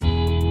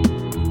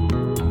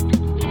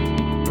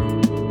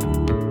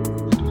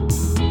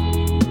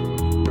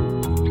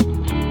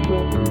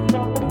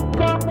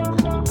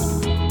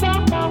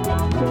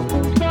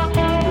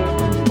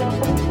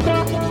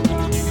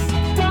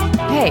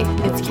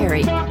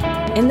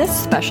In this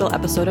special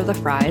episode of The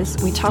Fries,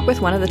 we talk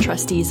with one of the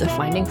trustees of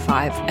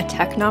FindingFive, a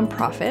tech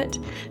nonprofit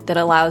that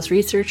allows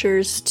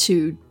researchers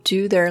to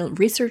do their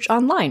research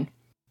online.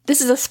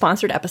 This is a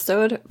sponsored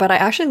episode, but I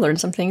actually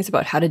learned some things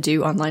about how to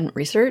do online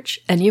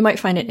research, and you might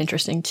find it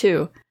interesting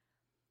too.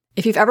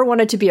 If you've ever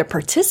wanted to be a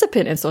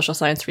participant in social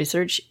science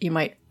research, you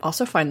might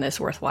also find this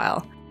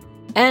worthwhile.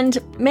 And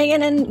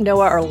Megan and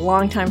Noah are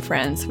longtime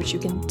friends, which you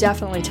can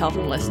definitely tell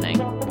from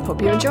listening.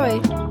 Hope you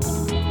enjoy.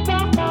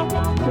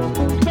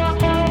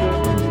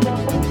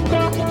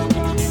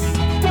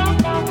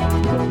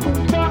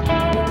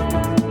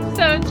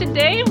 So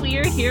today we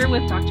are here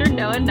with Dr.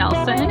 Noah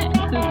Nelson,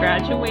 who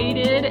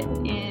graduated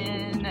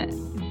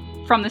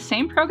from the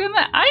same program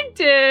that I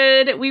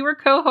did. We were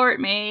cohort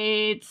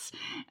mates.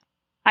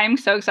 I'm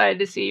so excited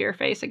to see your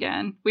face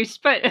again. We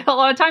spent a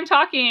lot of time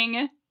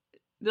talking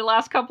the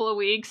last couple of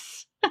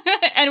weeks,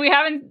 and we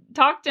haven't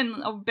talked in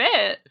a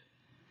bit.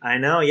 I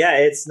know. Yeah,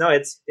 it's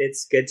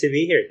good to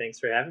be here. Thanks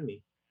for having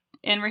me.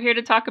 And we're here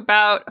to talk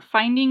about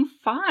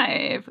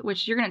FindingFive,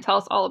 which you're going to tell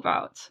us all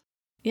about.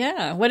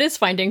 Yeah, what is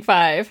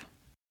FindingFive?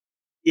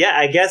 Yeah,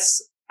 I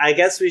guess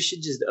we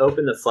should just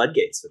open the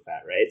floodgates with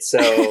that, right?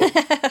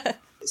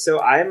 So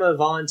I'm a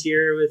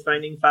volunteer with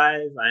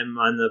FindingFive. I'm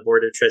on the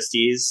board of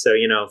trustees, so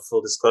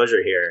full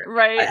disclosure here.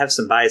 Right. I have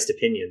some biased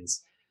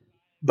opinions.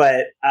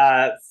 But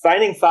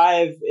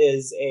FindingFive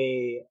is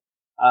a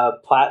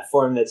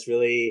platform that's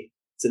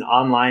it's an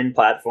online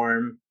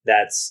platform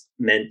that's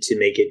meant to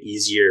make it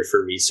easier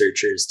for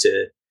researchers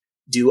to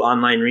do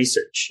online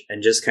research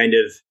and just kind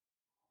of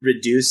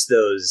reduce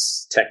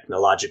those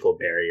technological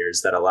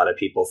barriers that a lot of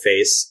people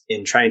face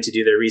in trying to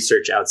do their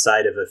research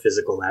outside of a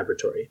physical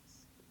laboratory.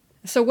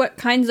 So what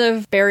kinds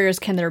of barriers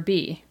can there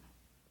be?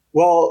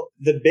 Well,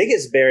 the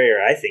biggest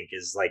barrier, I think,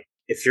 is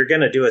if you're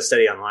going to do a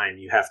study online,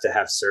 you have to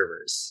have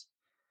servers.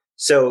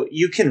 So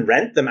you can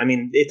rent them. I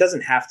mean, it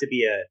doesn't have to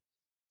be a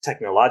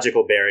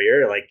technological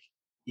barrier.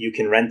 You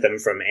can rent them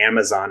from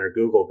Amazon or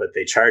Google, but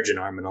they charge an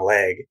arm and a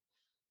leg,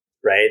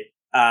 right?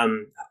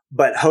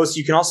 But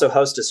you can also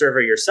host a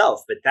server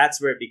yourself, but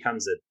that's where it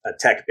becomes a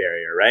tech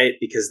barrier, right?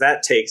 Because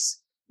that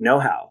takes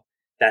know-how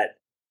that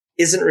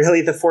isn't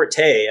really the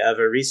forte of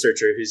a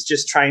researcher who's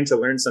just trying to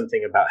learn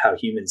something about how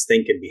humans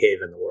think and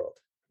behave in the world,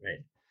 right?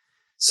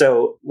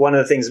 So one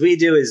of the things we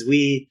do is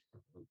we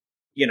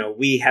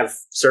have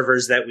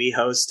servers that we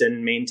host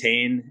and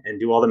maintain and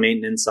do all the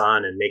maintenance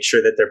on and make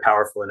sure that they're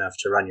powerful enough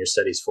to run your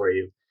studies for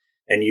you.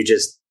 And you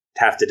just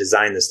have to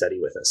design the study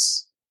with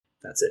us.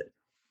 That's it.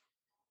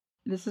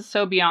 This is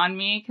so beyond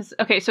me. So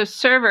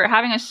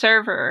having a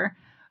server,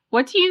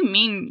 what do you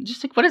mean?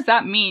 What does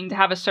that mean to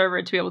have a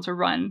server to be able to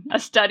run a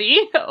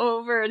study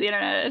over the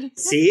internet?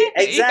 See,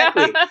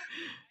 exactly. Yeah.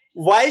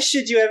 Why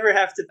should you ever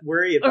have to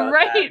worry about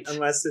that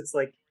unless it's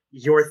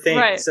your thing?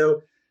 Right.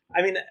 So,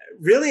 I mean,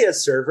 really a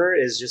server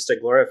is just a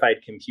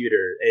glorified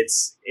computer.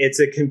 It's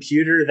a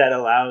computer that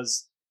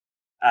allows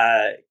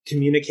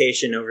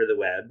communication over the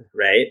web,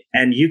 right?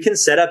 And you can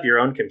set up your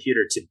own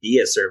computer to be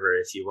a server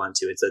if you want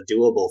to. It's a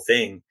doable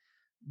thing.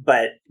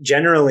 But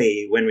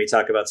generally, when we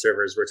talk about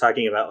servers, we're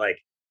talking about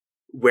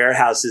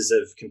warehouses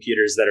of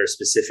computers that are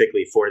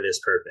specifically for this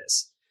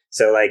purpose.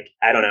 So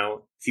I don't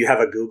know, if you have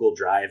a Google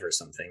Drive or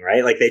something,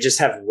 right? They just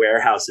have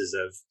warehouses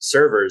of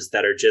servers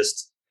that are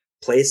just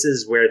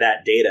places where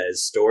that data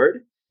is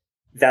stored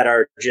that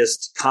are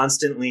just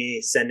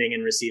constantly sending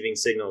and receiving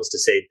signals to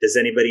say, does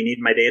anybody need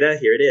my data?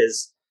 Here it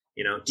is.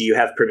 Do you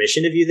have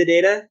permission to view the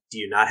data? Do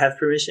you not have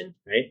permission?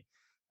 Right.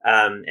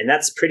 And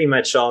that's pretty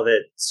much all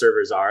that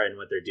servers are and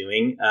what they're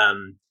doing.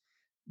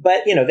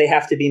 But, they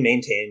have to be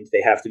maintained.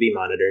 They have to be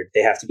monitored.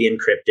 They have to be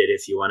encrypted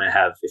if you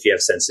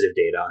have sensitive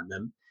data on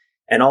them.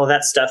 And all of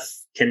that stuff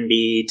can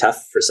be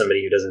tough for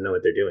somebody who doesn't know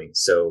what they're doing.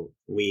 So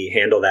we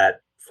handle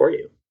that for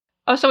you.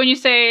 Oh, so when you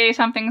say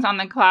something's on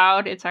the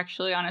cloud, it's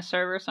actually on a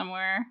server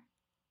somewhere?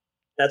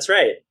 That's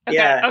right. Okay,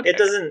 yeah. okay.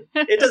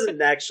 It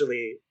doesn't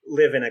actually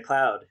live in a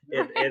cloud.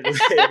 It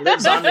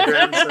lives on the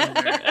ground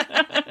somewhere.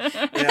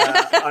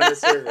 Yeah, on a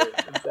server.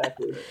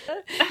 Exactly.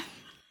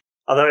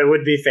 Although it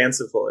would be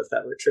fanciful if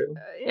that were true.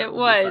 It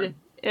would.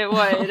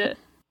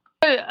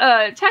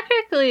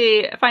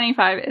 Technically,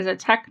 FindingFive is a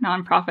tech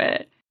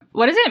nonprofit.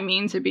 What does it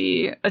mean to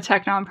be a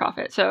tech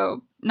nonprofit?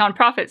 So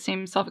nonprofit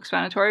seems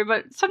self-explanatory,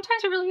 but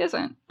sometimes it really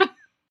isn't.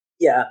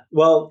 Yeah.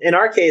 Well, in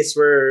our case,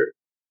 we're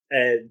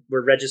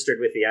registered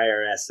with the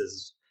IRS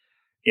as,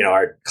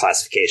 our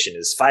classification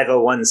is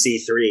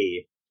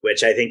 501c3,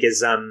 which I think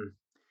is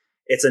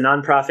it's a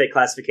nonprofit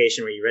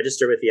classification where you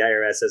register with the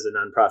IRS as a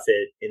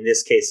nonprofit. In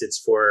this case, it's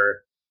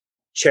for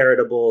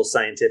charitable,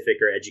 scientific,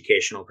 or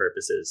educational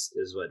purposes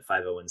is what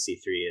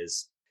 501c3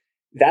 is.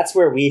 That's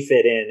where we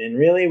fit in. And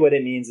really what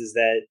it means is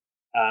that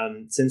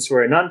since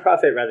we're a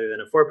nonprofit rather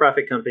than a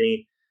for-profit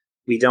company,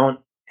 we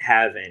don't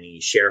have any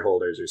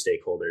shareholders or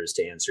stakeholders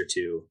to answer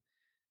to.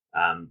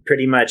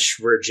 Pretty much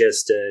we're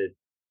just a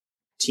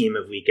team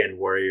of weekend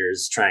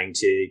warriors trying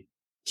to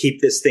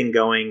keep this thing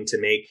going to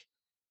make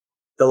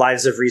the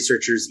lives of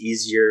researchers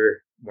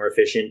easier, more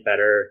efficient,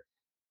 better.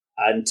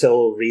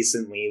 Until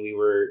recently, we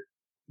were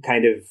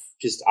kind of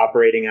just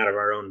operating out of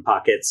our own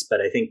pockets.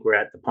 But I think we're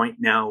at the point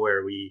now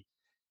where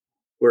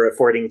we're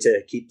affording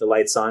to keep the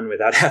lights on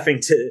without having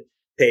to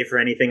pay for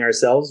anything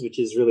ourselves, which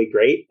is really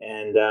great.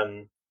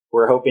 And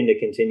we're hoping to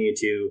continue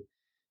to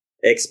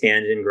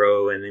expand and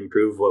grow and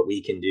improve what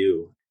we can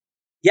do.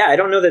 Yeah, I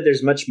don't know that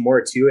there's much more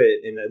to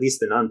it in at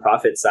least the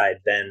nonprofit side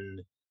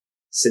than,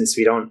 since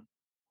we don't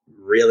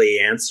really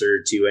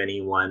answer to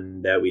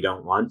anyone that we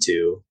don't want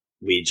to,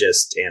 we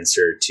just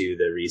answer to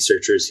the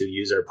researchers who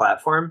use our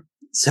platform.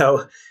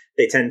 So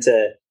they tend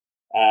to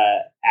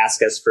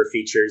ask us for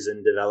features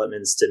and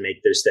developments to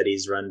make their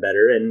studies run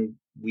better, and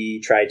we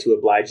try to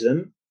oblige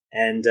them.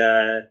 And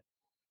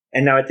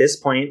now at this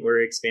point,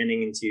 we're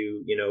expanding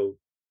into,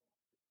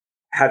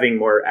 having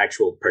more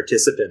actual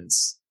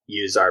participants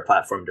use our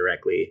platform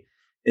directly.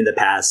 In the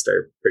past,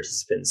 our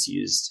participants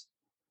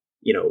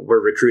were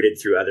recruited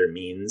through other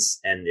means,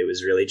 and it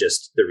was really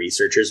just the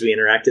researchers we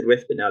interacted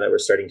with. But now that we're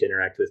starting to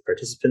interact with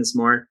participants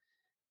more,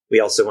 we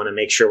also want to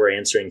make sure we're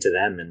answering to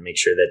them and make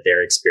sure that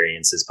their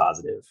experience is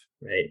positive,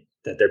 right?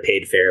 That they're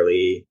paid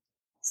fairly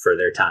for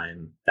their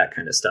time, that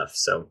kind of stuff.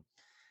 So,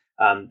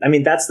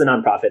 that's the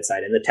nonprofit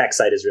side. And the tech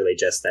side is really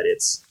just that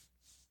it's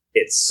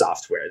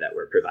software that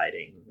we're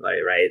providing,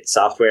 right?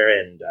 Software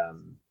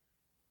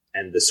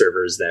and the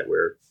servers that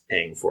we're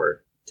paying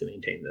for to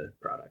maintain the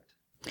product.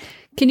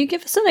 Can you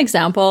give us an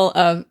example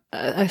of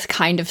a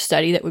kind of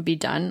study that would be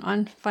done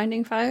on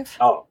FindingFive?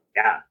 Oh,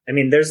 yeah.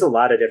 There's a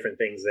lot of different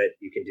things that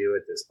you can do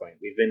at this point.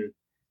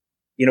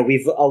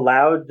 We've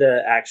allowed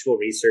the actual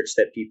research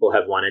that people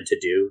have wanted to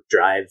do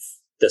drive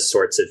the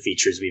sorts of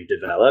features we've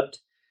developed.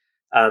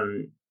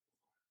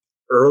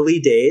 Early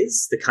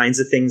days, the kinds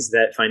of things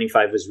that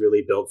FindingFive was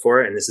really built for,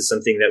 and this is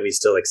something that we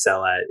still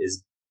excel at,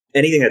 is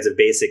anything that's a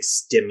basic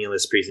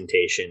stimulus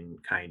presentation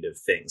kind of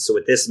thing. So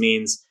what this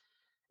means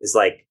is,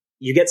 like,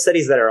 you get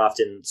studies that are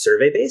often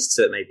survey-based.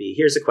 So it might be,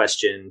 here's a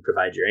question,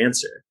 provide your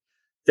answer.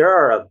 There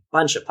are a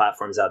bunch of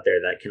platforms out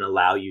there that can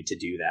allow you to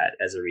do that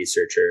as a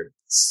researcher,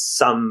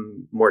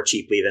 some more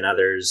cheaply than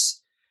others.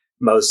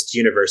 Most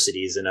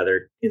universities and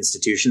other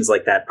institutions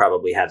like that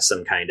probably have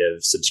some kind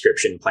of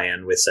subscription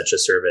plan with such a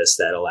service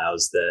that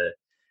allows the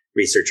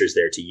researchers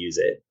there to use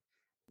it.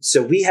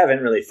 So we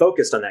haven't really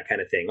focused on that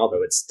kind of thing,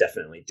 although it's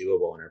definitely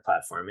doable on our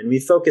platform. And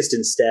we focused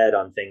instead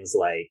on things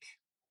like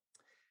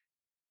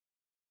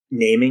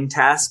naming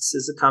tasks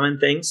is a common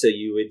thing. So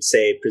you would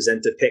say,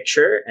 present a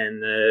picture,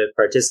 and the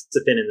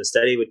participant in the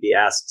study would be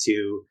asked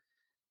to,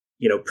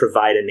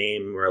 provide a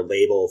name or a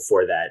label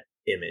for that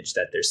image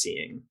that they're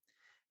seeing.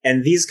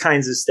 And these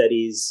kinds of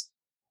studies,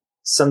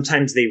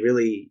 sometimes they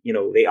really,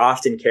 they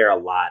often care a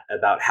lot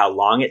about how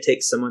long it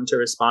takes someone to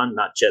respond,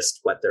 not just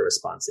what their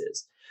response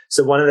is.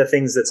 So one of the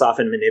things that's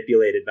often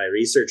manipulated by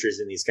researchers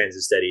in these kinds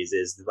of studies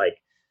is, like,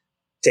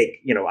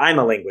 I'm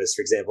a linguist,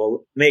 for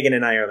example. Megan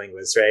and I are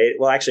linguists, right?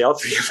 Well, actually, all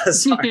three of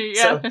us are.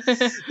 Yeah.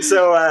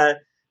 So,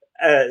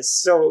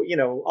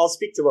 I'll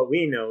speak to what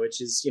we know,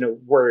 which is,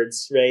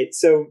 words, right?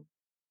 So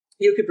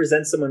you could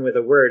present someone with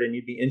a word and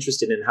you'd be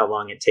interested in how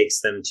long it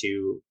takes them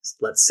to,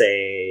 let's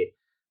say,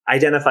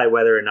 identify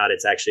whether or not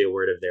it's actually a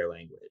word of their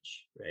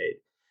language, right?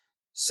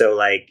 So,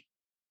 like,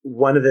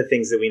 one of the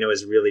things that we know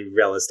is really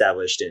well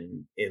established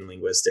in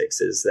linguistics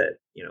is that,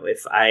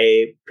 if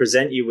I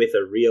present you with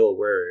a real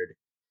word,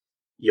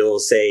 you'll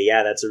say,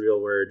 yeah, that's a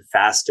real word,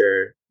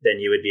 faster than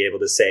you would be able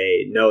to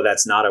say, no,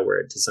 that's not a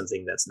word, to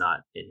something that's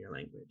not in your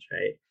language,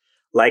 right?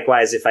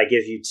 Likewise, if I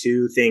give you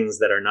two things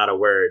that are not a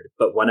word,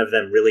 but one of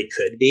them really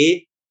could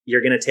be,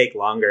 you're going to take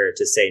longer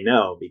to say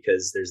no,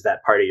 because there's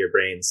that part of your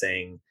brain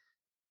saying,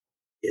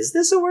 is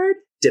this a word?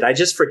 Did I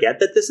just forget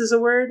that this is a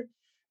word?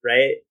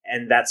 Right?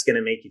 And that's going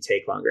to make you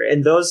take longer.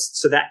 And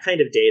so that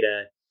kind of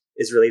data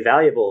is really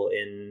valuable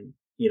in,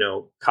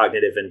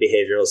 cognitive and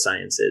behavioral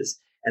sciences.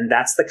 And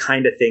that's the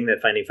kind of thing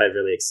that FindingFive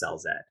really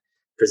excels at.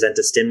 Present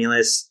a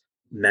stimulus,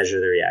 measure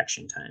the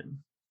reaction time.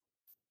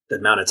 The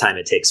amount of time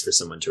it takes for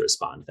someone to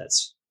respond,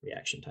 that's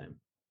reaction time.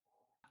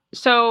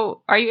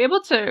 So are you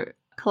able to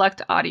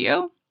collect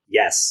audio?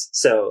 Yes.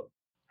 So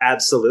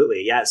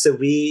absolutely. Yeah. So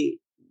we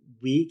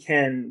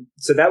can,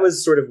 so that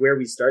was sort of where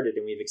we started,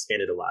 and we've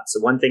expanded a lot. So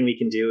one thing we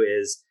can do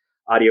is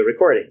audio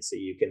recording. So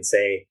you can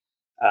say,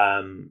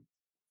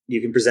 you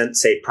can present,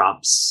 say,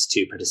 prompts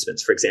to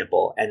participants, for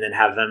example, and then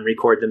have them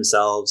record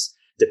themselves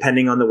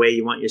depending on the way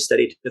you want your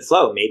study to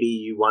flow. Maybe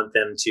you want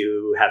them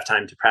to have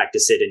time to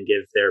practice it and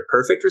give their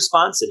perfect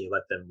response, and you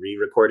let them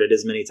re-record it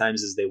as many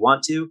times as they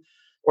want to.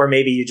 Or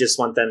maybe you just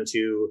want them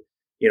to,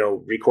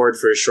 record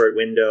for a short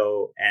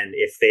window, and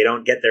if they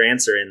don't get their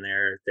answer in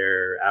there,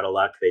 they're out of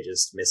luck. They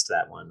just missed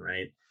that one,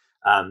 right?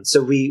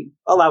 So we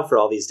allow for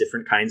all these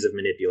different kinds of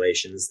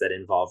manipulations that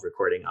involve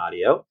recording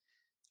audio.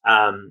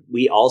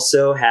 We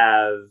also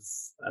have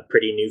a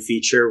pretty new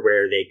feature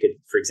where they could,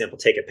 for example,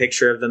 take a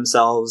picture of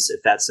themselves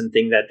if that's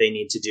something that they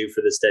need to do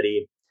for the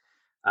study.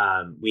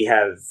 We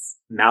have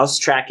mouse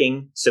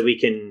tracking, so you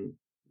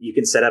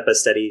can set up a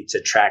study to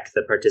track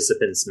the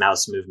participants'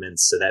 mouse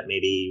movements, so that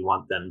maybe you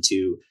want them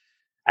to,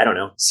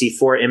 see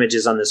 4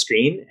 images on the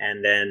screen,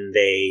 and then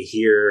they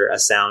hear a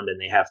sound and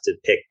they have to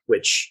pick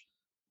which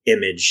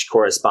image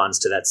corresponds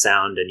to that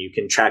sound, and you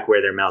can track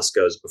where their mouse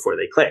goes before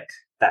they click.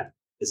 That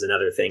is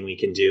another thing we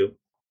can do.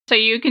 So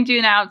you can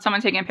do now,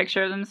 someone taking a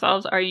picture of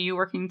themselves. Are you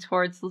working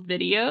towards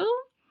video?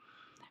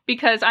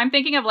 Because I'm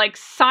thinking of like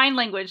sign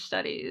language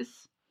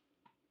studies.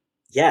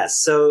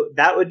 Yes. So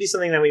that would be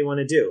something that we want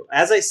to do.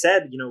 As I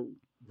said,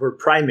 we're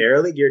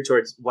primarily geared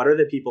towards what are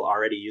the people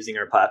already using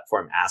our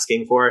platform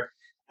asking for.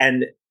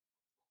 And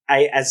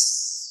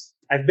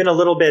I've been a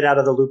little bit out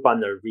of the loop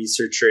on the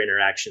researcher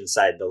interaction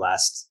side the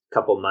last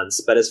couple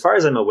months, but as far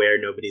as I'm aware,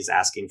 nobody's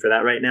asking for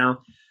that right now.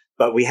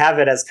 But we have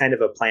it as kind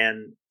of a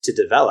plan to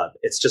develop.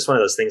 It's just one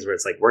of those things where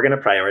it's like, we're going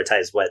to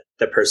prioritize what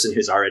the person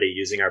who's already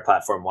using our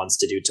platform wants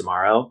to do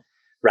tomorrow,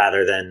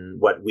 rather than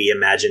what we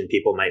imagine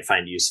people might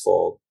find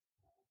useful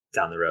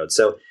down the road.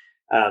 So,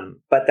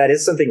 but that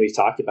is something we've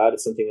talked about.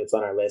 It's something that's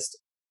on our list.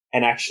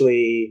 And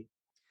actually,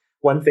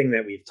 one thing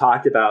that we've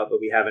talked about,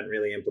 but we haven't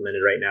really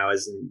implemented right now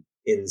is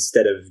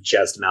instead of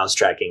just mouse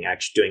tracking,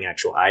 doing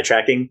actual eye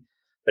tracking.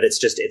 But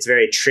it's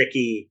very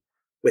tricky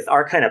with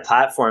our kind of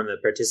platform. The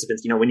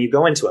participants, when you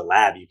go into a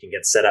lab, you can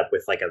get set up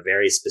with like a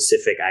very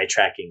specific eye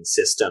tracking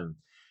system.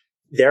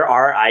 There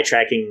are eye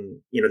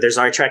tracking, there's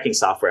eye tracking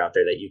software out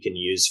there that you can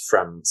use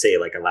from, say,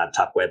 like a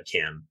laptop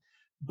webcam,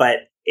 but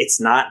it's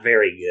not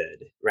very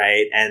good,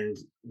 right? And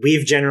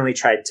we've generally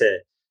tried to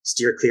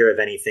steer clear of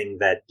anything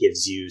that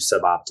gives you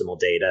suboptimal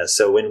data.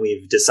 So when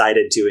we've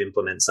decided to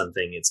implement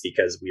something, it's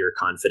because we are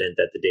confident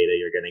that the data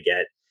you're going to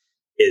get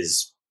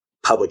is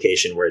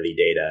publication worthy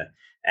data.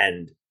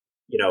 And,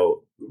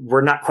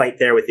 we're not quite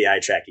there with the eye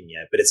tracking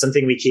yet, but it's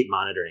something we keep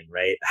monitoring,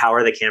 right? How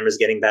are the cameras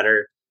getting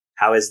better?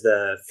 How is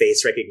the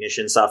face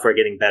recognition software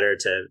getting better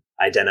to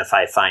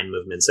identify fine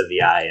movements of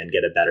the eye and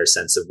get a better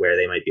sense of where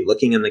they might be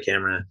looking in the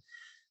camera?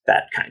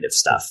 That kind of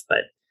stuff.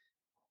 But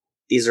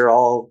these are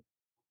all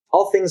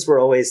things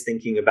we're always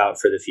thinking about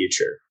for the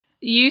future.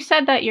 You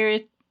said that you're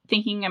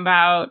thinking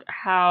about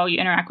how you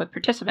interact with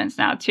participants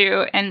now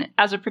too. And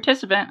as a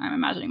participant, I'm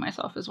imagining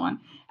myself as one.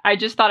 I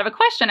just thought of a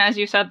question as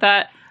you said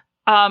that.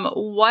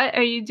 What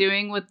are you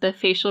doing with the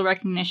facial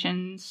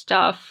recognition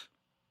stuff,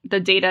 the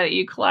data that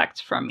you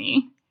collect from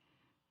me?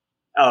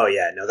 Oh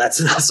yeah, no,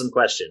 that's an awesome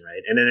question,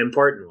 right? And an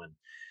important one.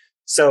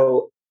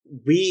 So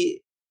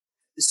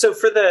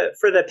for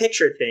the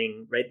picture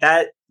thing, right,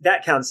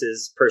 that counts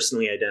as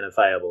personally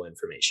identifiable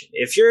information.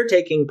 If you're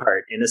taking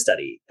part in a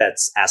study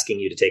that's asking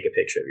you to take a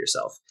picture of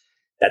yourself,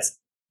 that's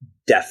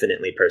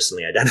definitely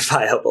personally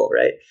identifiable,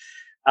 right?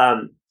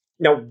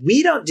 Now,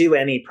 we don't do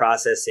any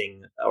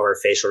processing or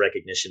facial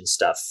recognition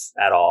stuff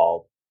at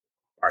all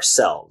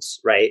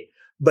ourselves, right?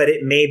 But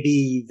it may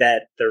be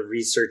that the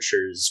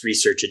researcher's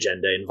research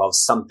agenda involves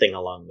something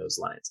along those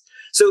lines.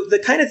 So the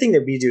kind of thing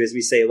that we do is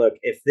we say, look,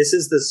 if this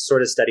is the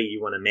sort of study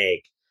you want to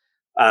make,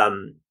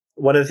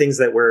 one of the things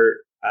that we're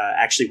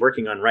actually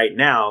working on right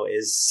now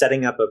is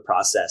setting up a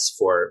process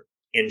for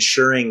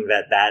ensuring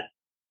that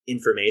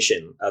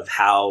information of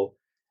how,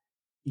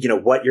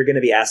 what you're going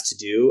to be asked to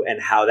do and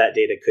how that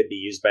data could be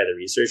used by the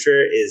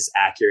researcher is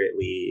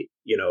accurately,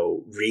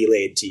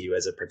 relayed to you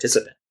as a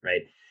participant,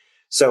 right?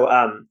 So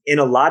in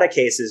a lot of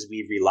cases,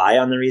 we rely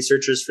on the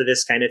researchers for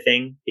this kind of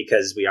thing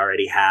because we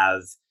already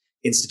have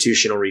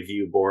institutional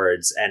review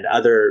boards and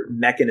other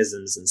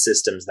mechanisms and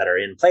systems that are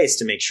in place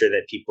to make sure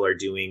that people are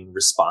doing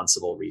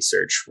responsible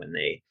research when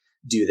they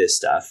do this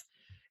stuff.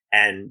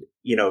 And,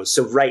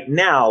 so right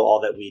now,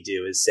 all that we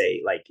do is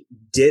say, like,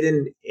 did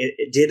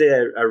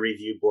a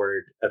review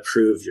board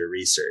approve your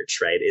research,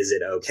 right? Is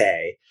it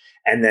okay?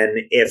 And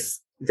then if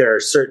there are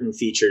certain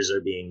features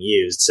are being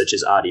used, such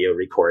as audio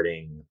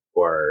recording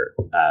or,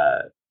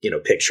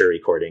 picture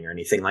recording or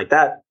anything like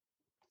that,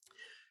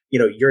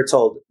 you're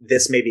told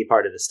this may be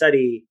part of the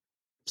study.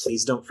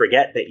 Please don't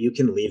forget that you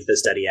can leave the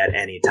study at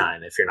any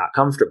time if you're not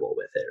comfortable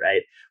with it,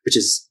 right? Which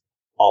is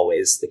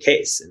always the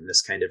case in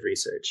this kind of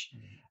research.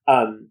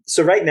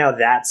 So right now,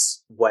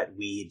 that's what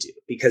we do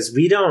because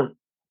we don't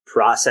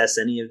process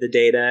any of the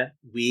data.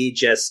 We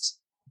just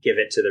give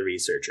it to the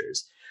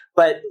researchers.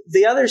 But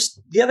the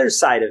other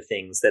side of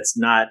things that's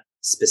not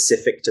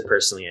specific to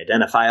personally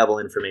identifiable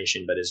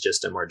information, but is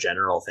just a more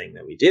general thing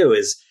that we do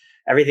is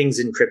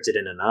everything's encrypted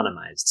and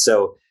anonymized.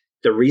 So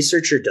the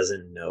researcher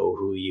doesn't know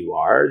who you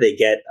are. They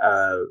get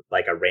a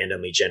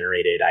randomly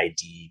generated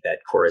ID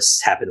that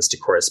happens to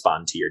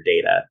correspond to your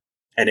data.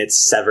 And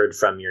it's severed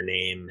from your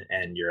name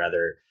and your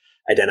other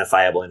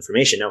identifiable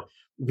information. Now,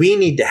 we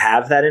need to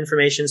have that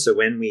information. So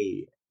when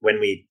we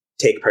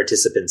take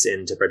participants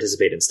in to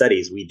participate in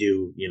studies, we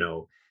do,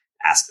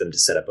 ask them to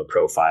set up a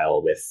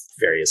profile with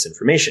various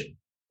information.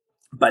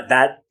 But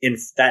that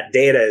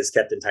data is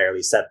kept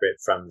entirely separate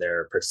from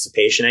their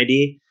participation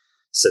ID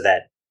so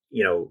that,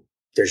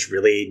 there's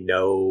really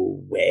no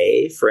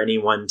way for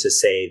anyone to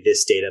say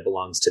this data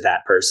belongs to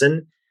that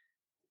person,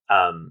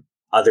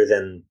 other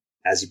than,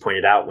 as you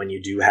pointed out, when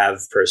you do have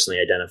personally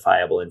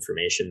identifiable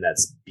information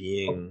that's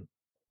being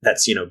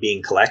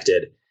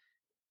collected,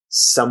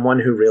 someone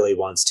who really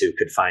wants to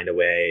could find a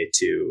way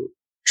to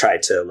try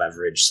to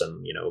leverage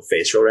some,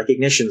 facial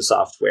recognition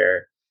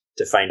software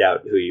to find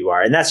out who you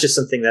are. And that's just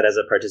something that as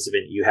a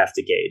participant, you have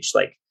to gauge.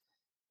 Like,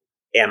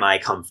 am I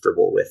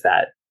comfortable with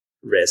that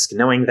risk?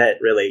 Knowing that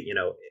really,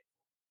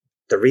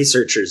 the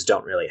researchers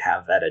don't really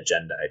have that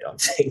agenda, I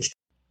don't think.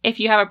 If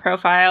you have a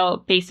profile,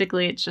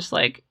 basically it's just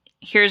like,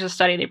 here's a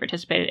study they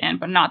participated in,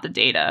 but not the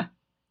data.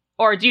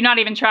 Or do you not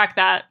even track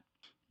that?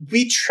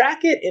 We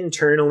track it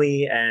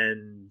internally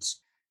and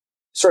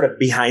sort of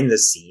behind the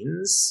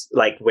scenes,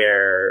 like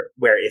where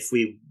if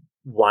we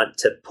want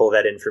to pull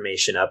that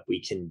information up,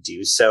 we can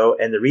do so.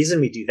 And the reason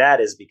we do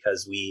that is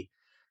because we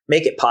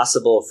make it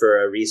possible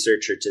for a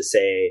researcher to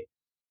say,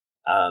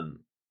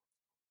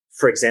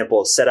 for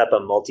example, set up a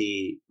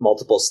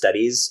multiple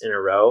studies in a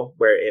row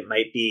where it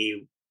might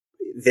be,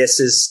 this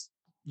is,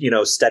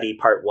 study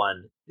part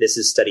 1. This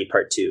is study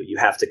part 2. You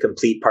have to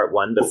complete part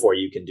 1 before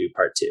you can do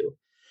part 2.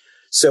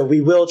 So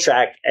we will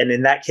track. And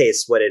in that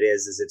case, what it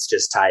is it's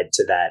just tied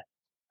to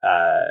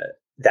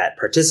that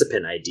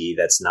participant ID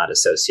that's not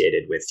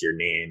associated with your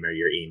name or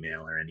your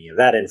email or any of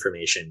that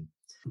information.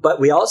 But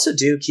we also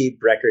do keep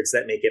records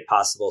that make it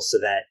possible so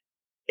that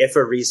if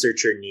a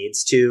researcher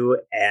needs to,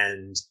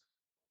 and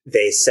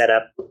they set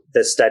up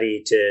the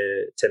study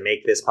to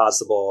make this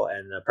possible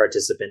and the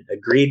participant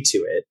agreed to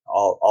it,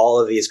 all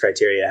of these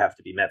criteria have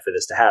to be met for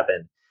this to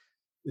happen,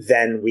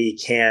 then we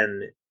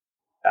can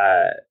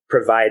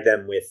provide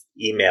them with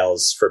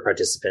emails for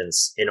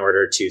participants in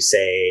order to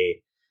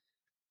say,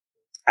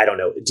 I don't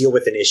know, deal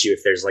with an issue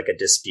if there's like a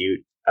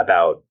dispute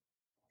about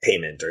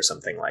payment or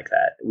something like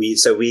that.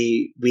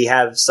 We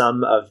have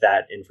some of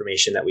that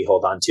information that we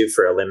hold on to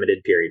for a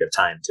limited period of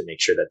time to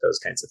make sure that those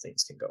kinds of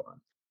things can go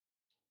on.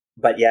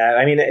 But yeah,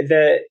 I mean,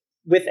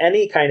 with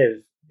any kind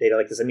of data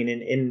like this, I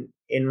mean,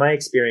 in my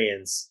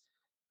experience,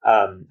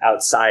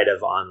 outside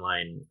of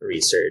online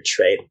research,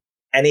 right?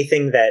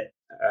 Anything that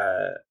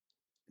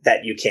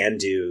you can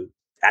do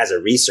as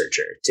a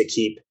researcher to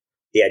keep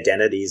the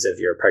identities of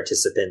your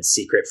participants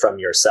secret from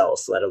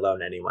yourself, let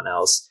alone anyone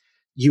else,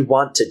 you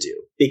want to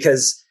do,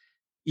 because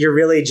you're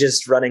really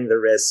just running the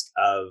risk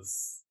of,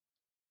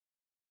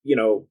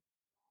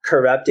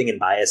 corrupting and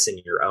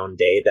biasing your own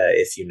data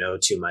if you know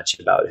too much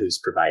about who's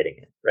providing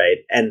it, right?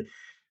 And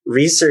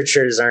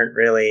researchers aren't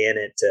really in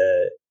it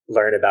to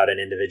learn about an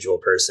individual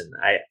person.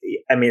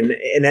 I mean,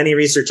 in any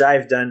research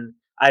I've done,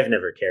 I've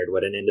never cared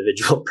what an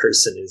individual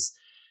person is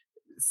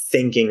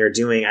thinking or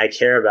doing. I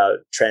care about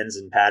trends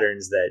and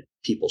patterns that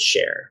people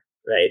share,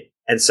 right?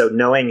 And so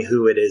knowing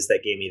who it is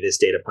that gave me this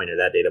data point or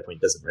that data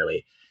point doesn't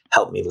really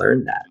help me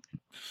learn that.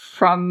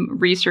 From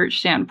research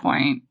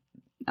standpoint,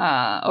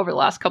 over the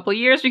last couple of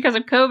years, because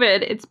of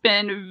COVID, it's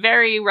been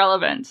very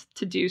relevant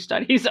to do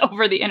studies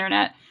over the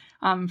internet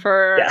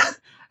for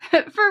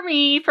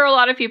me, for a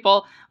lot of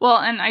people. Well,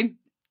 and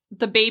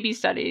the baby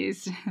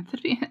studies,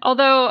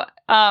 although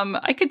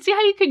I could see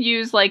how you could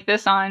use like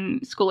this on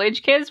school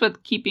age kids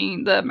with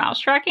keeping the mouse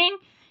tracking.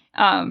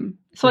 So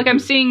like I'm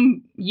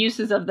seeing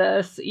uses of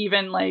this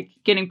even like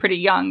getting pretty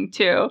young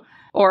too,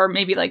 or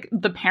maybe like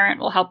the parent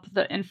will help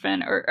the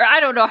infant, or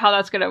I don't know how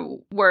that's going to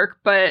work,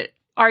 but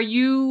are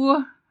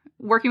you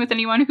working with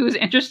anyone who's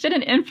interested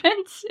in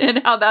infants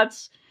and how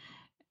that's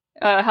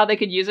how they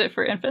could use it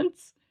for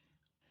infants?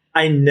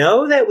 I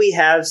know that we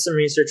have some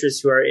researchers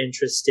who are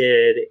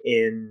interested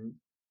in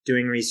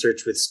doing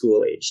research with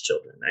school age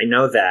children. I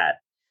know that,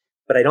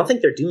 but I don't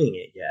think they're doing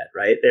it yet,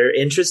 right? They're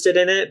interested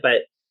in it,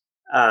 but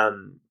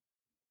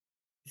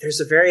there's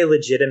a very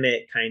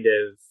legitimate kind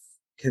of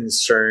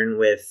concern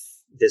with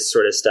this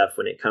sort of stuff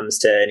when it comes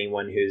to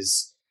anyone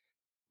who's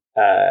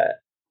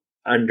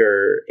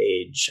under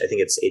age, I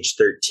think it's age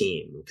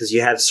 13, because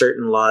you have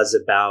certain laws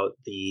about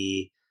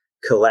the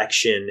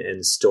collection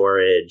and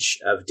storage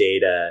of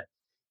data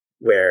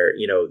where,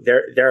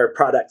 there are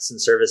products and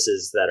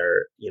services that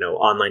are,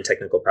 online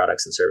technical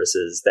products and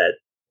services that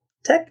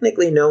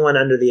technically no one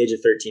under the age of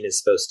 13 is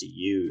supposed to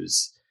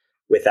use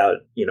without,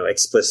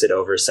 explicit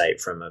oversight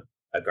from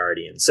a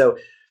guardian. So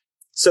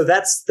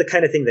that's the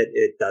kind of thing that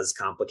it does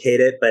complicate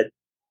it, but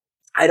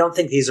I don't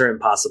think these are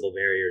impossible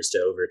barriers to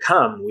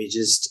overcome. We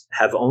just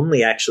have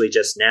only actually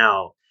just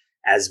now,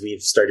 as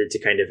we've started to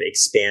kind of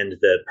expand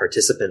the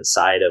participant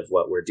side of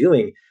what we're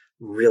doing,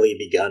 really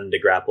begun to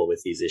grapple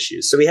with these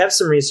issues. So we have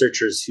some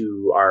researchers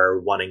who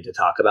are wanting to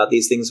talk about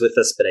these things with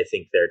us, but I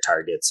think their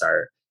targets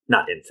are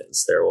not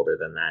infants. They're older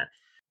than that.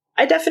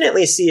 I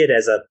definitely see it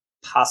as a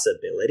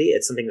possibility.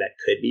 It's something that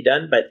could be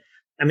done. But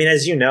I mean,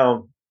 as you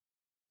know,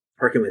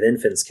 working with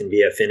infants can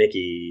be a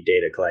finicky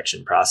data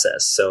collection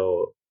process.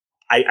 So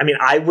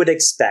I would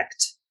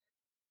expect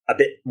a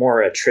bit more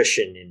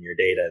attrition in your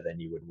data than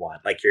you would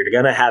want. Like you're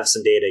going to have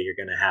some data you're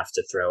going to have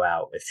to throw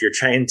out. If you're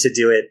trying to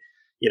do it,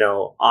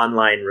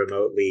 online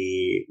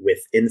remotely with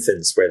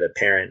infants where the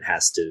parent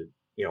has to,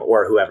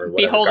 or whoever,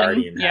 whatever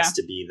guardian has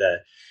to be the,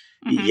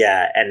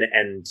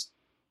 and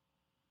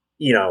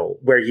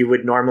where you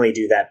would normally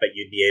do that, but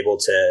you'd be able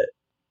to,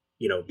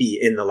 be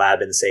in the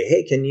lab and say,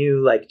 hey, can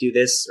you like do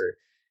this? Or,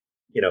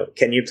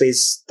 can you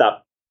please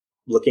stop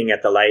looking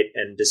at the light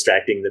and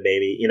distracting the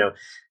baby?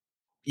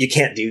 You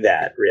can't do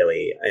that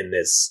really in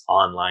this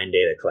online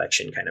data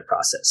collection kind of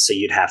process. So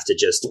you'd have to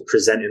just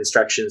present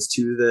instructions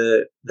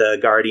to the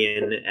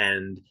guardian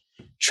and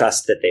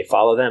trust that they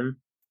follow them.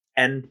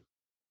 And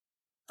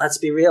let's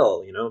be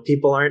real,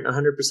 people aren't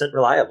 100%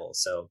 reliable.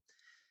 So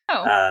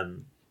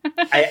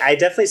I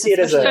definitely see it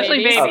as a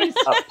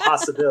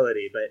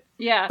possibility. But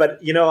yeah. But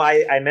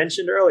I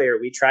mentioned earlier,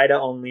 we try to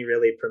only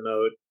really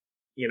promote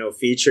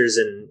features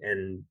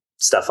and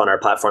stuff on our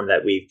platform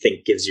that we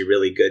think gives you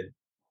really good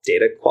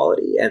data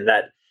quality, and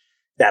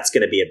that's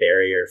going to be a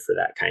barrier for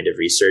that kind of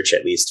research,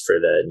 at least for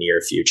the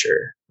near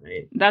future,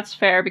 right? That's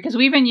fair, because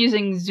we've been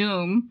using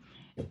Zoom,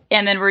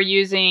 and then we're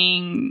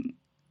using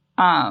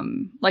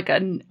like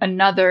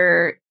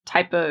another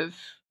type of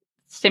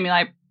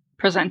stimuli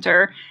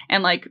presenter,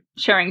 and like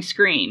sharing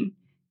screen.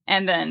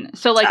 And then,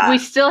 so like we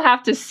still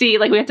have to see,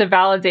 like we have to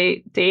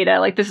validate data.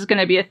 Like this is going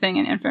to be a thing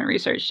in infant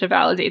research to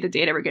validate the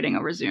data we're getting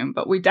over Zoom,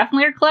 but we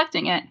definitely are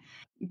collecting it.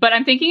 But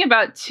I'm thinking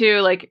about too,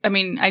 like, I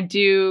mean,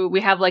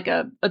 we have like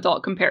a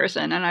adult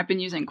comparison, and I've been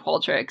using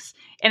Qualtrics,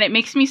 and it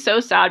makes me so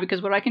sad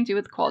because what I can do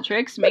with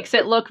Qualtrics makes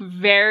it look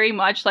very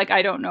much like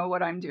I don't know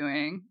what I'm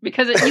doing,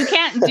 because you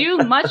can't do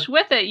much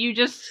with it. You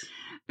just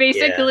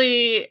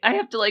basically, I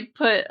have to like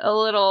put a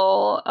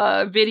little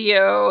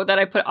video that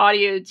I put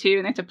audio to,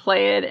 and I have to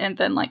play it and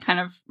then like kind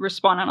of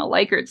respond on a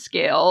Likert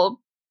scale.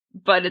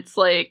 But it's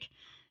like,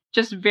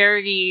 just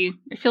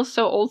it feels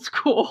so old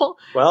school.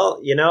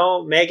 Well,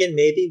 Megan,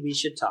 maybe we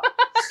should talk.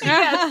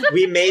 Yes.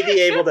 We may be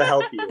able to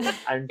help you.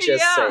 I'm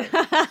just saying.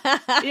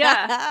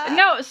 Yeah.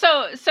 No,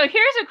 so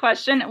here's a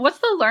question. What's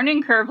the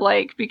learning curve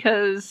like?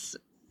 Because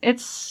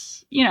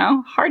it's,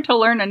 hard to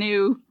learn a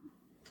new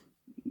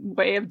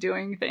way of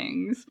doing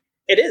things.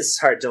 It is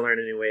hard to learn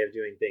a new way of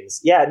doing things.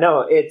 Yeah,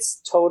 no, it's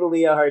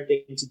totally a hard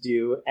thing to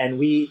do. And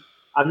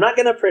I'm not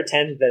going to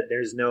pretend that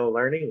there's no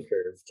learning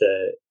curve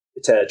to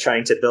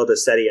trying to build a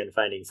study on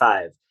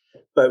FindingFive.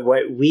 But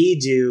what we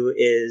do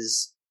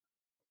is,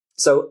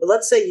 so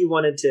let's say you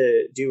wanted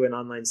to do an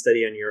online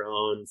study on your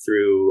own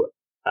through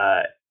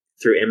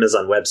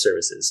Amazon Web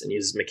Services and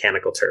use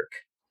Mechanical Turk,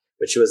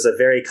 which was a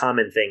very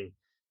common thing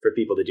for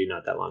people to do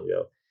not that long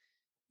ago.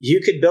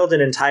 You could build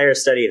an entire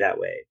study that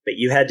way, but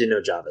you had to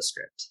know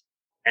JavaScript.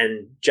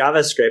 And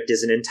JavaScript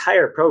is an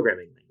entire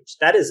programming language.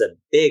 That is a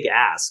big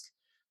ask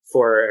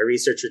for a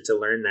researcher to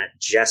learn that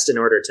just in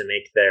order to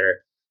make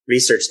their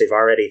research they've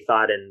already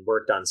thought and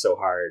worked on so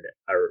hard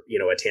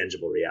a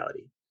tangible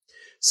reality.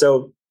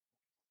 So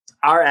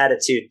our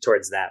attitude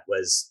towards that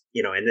was,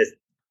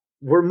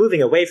 we're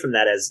moving away from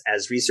that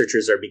as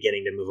researchers are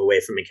beginning to move away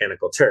from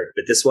Mechanical Turk.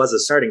 But this was a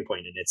starting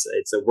point, and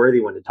it's a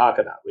worthy one to talk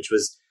about, which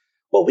was,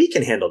 well, we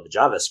can handle the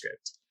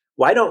JavaScript.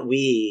 Why don't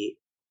we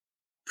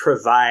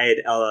provide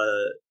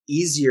a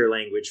easier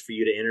language for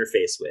you to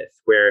interface with,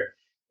 where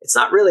it's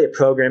not really a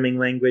programming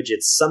language.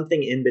 It's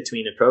something in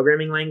between a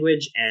programming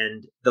language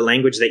and the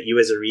language that you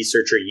as a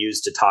researcher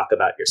use to talk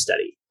about your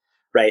study,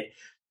 right?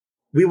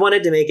 We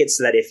wanted to make it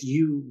so that if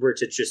you were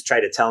to just try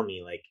to tell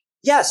me like,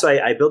 yeah, so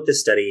I built this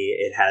study.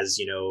 It has,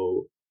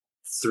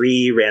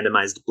 3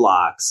 randomized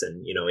blocks.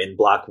 And, in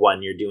block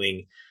 1, you're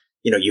doing,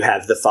 you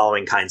have the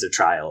following kinds of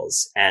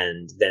trials.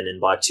 And then in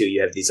block 2,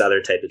 you have these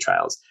other type of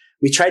trials.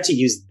 We tried to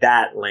use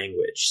that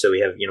language. So we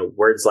have,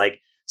 words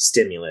like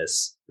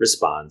stimulus,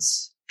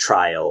 response,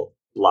 trial,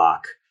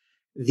 block.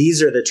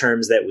 These are the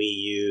terms that we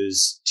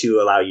use to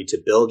allow you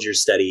to build your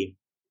study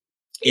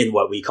in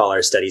what we call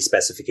our study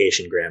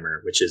specification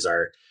grammar, which is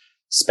our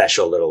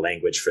special little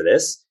language for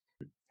this.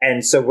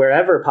 And so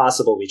wherever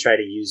possible, we try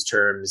to use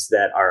terms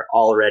that are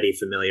already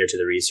familiar to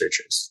the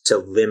researchers to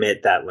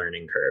limit that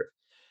learning curve.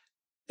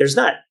 There's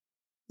not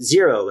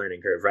zero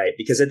learning curve, right?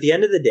 Because at the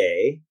end of the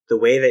day, the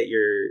way that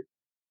you're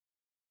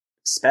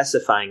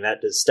specifying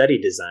that study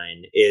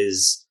design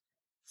is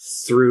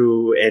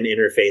through an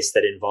interface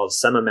that involves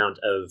some amount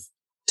of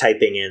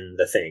typing in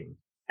the thing.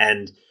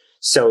 And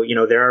so,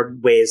 there are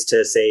ways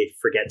to say,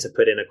 forget to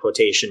put in a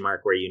quotation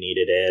mark where you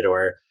needed it,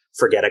 or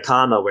forget a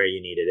comma where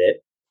you needed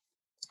it.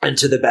 And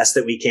to the best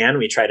that we can,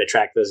 we try to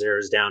track those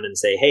errors down and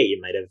say, hey, you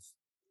might have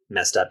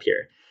messed up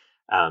here.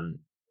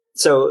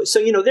 So,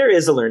 there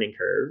is a learning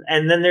curve.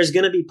 And then there's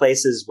going to be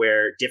places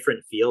where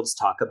different fields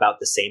talk about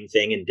the same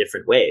thing in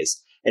different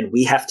ways. And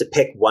we have to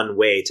pick one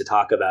way to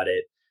talk about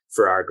it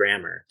for our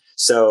grammar.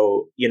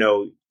 So,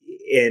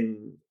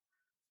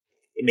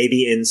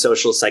 maybe in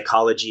social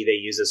psychology, they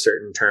use a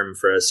certain term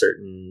for a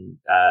certain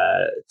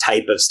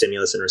type of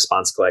stimulus and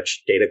response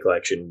data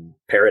collection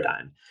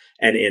paradigm.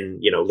 And in,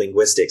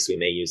 linguistics, we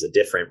may use a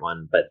different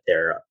one, but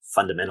they're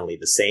fundamentally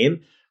the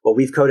same. Well,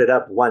 we've coded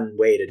up one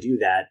way to do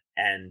that,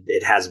 and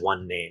it has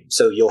one name.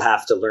 So you'll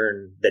have to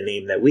learn the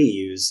name that we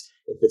use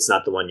if it's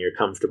not the one you're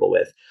comfortable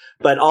with.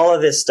 But all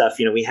of this stuff,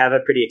 we have a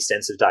pretty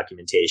extensive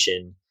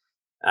documentation.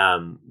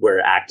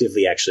 We're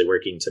actively actually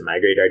working to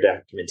migrate our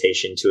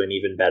documentation to an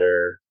even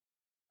better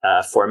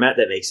format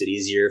that makes it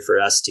easier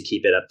for us to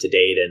keep it up to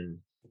date and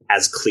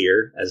as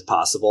clear as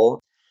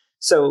possible.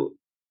 So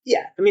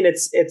yeah,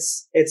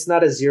 it's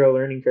not a zero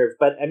learning curve,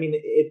 but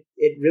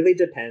it really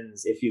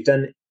depends. If you've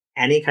done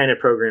any kind of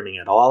programming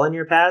at all in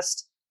your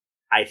past,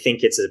 I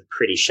think it's a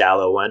pretty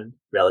shallow one,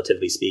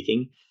 relatively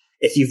speaking.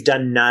 If you've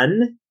done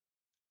none,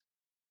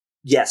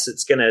 yes,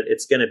 it's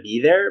gonna be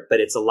there, but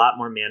it's a lot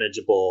more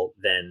manageable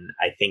than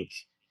I think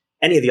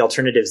any of the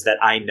alternatives that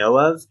I know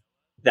of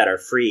that are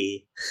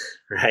free,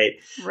 right?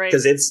 Right.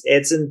 Because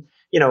it's in,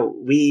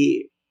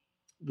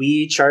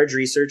 we charge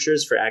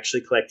researchers for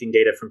actually collecting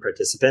data from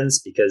participants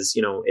because,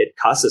 it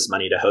costs us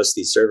money to host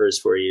these servers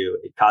for you.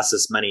 It costs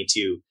us money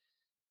to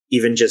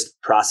even just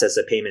process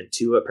a payment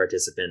to a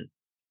participant.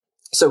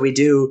 So we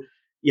do,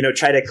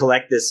 try to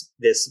collect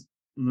this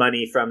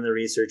money from the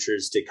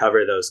researchers to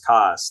cover those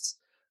costs.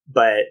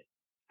 But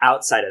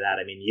outside of that,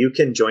 I mean, you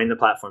can join the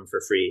platform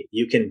for free.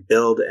 You can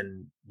build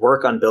and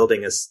work on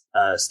building a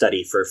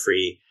study for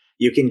free.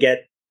 You can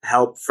get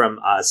help from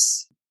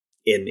us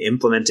in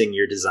implementing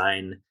your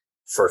design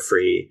for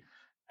free.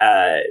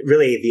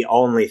 Really, the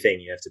only thing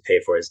you have to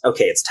pay for is,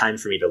 okay, it's time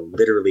for me to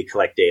literally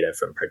collect data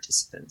from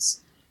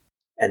participants.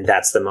 And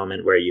that's the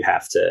moment where you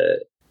have to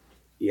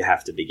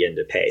begin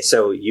to pay.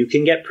 So you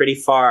can get pretty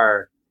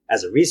far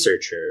as a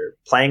researcher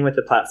playing with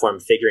the platform,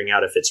 figuring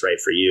out if it's right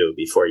for you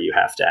before you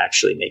have to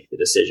actually make the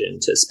decision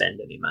to spend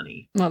any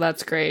money. Well,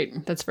 that's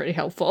great. That's pretty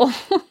helpful.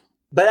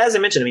 But as I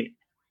mentioned, I mean,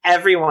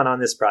 everyone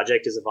on this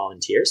project is a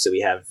volunteer. So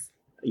we have,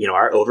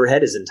 our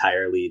overhead is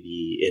entirely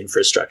the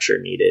infrastructure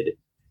needed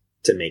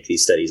to make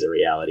these studies a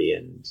reality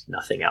and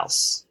nothing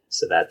else.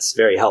 So that's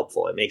very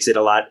helpful. It makes it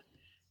a lot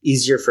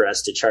easier for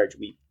us to charge.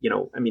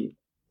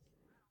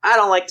 I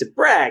don't like to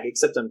brag,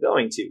 except I'm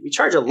going to. We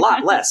charge a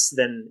lot less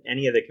than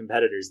any of the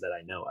competitors that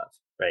I know of,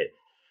 right?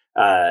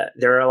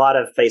 There are a lot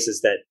of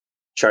places that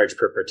charge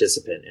per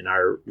participant, and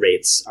our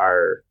rates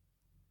are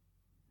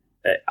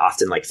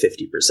often like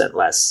 50%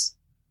 less,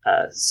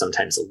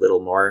 sometimes a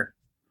little more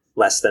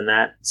less than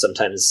that,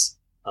 sometimes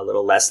a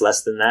little less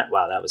than that.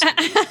 Wow, that was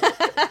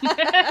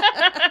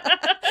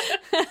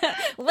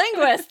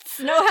Linguists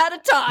know how to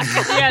talk.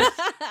 Yes.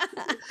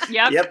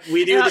 Yep,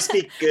 we do to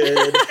speak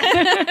good.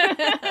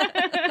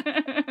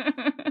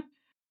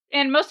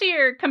 And most of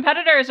your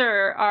competitors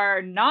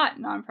are not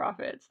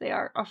nonprofits. They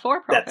are a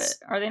for-profit.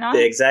 Are they not?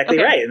 Exactly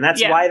okay. Right. And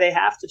that's why they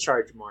have to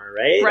charge more,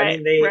 right? Right.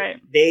 I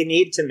mean, they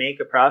need to make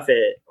a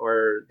profit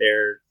or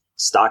their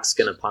stock's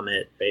going to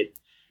plummet, right?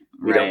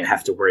 We don't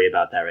have to worry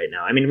about that right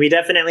now. I mean, we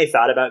definitely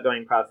thought about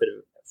going profit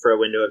for a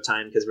window of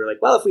time because we're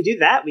like, well, if we do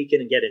that, we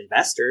can get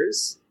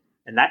investors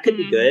and that could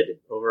be good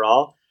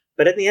overall.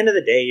 But at the end of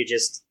the day, you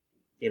just,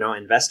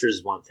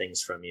 investors want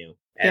things from you.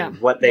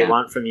 And what they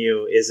want from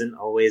you isn't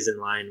always in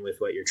line with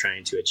what you're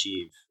trying to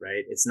achieve,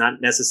 right? It's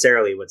not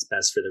necessarily what's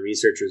best for the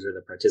researchers or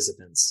the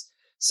participants.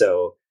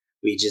 So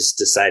we just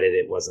decided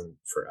it wasn't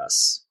for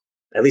us,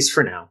 at least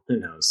for now. Who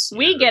knows?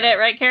 We get it,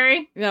 right,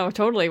 Carrie? No,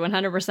 totally.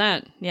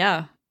 100%.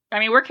 Yeah. I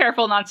mean, we're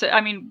careful not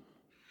to,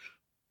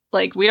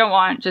 we don't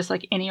want just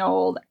like any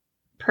old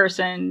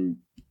person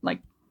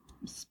like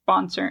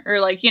sponsor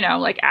or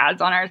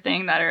ads on our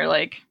thing that are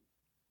like,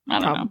 I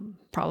don't know.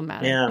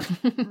 Problematic. Yeah.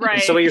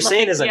 Right. So what you're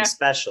saying is I'm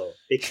special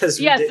because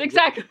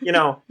exactly. We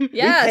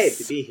paid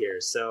to be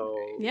here. So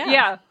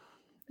yeah.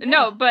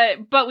 No,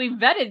 but we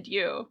vetted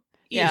you.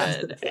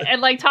 Yeah.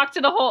 And talk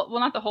to the whole,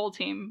 well, not the whole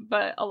team,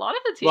 but a lot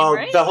of the team,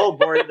 right? The whole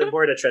board, the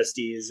board of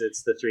trustees,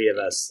 it's the three of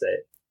us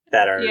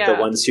that are the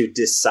ones who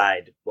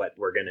decide what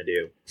we're going to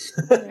do.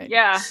 Right.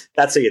 Yeah.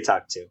 That's who you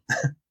talk to.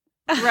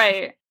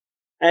 Right.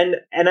 And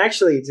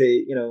actually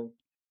to,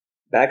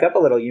 back up a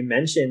little, you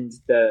mentioned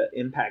the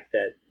impact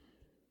that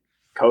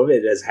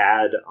COVID has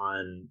had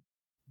on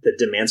the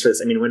demands for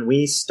this. I mean, when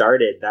we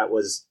started, that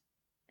was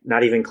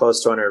not even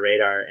close to on our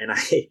radar. And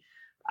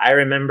I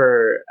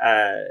remember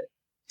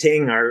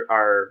Ting,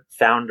 our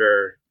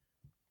founder,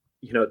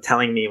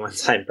 telling me one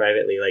time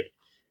privately, like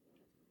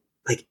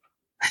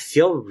I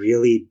feel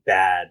really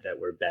bad that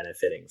we're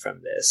benefiting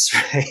from this,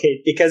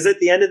 right? Because at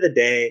the end of the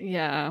day,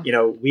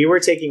 we were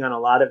taking on a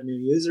lot of new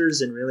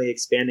users and really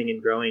expanding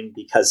and growing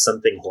because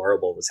something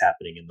horrible was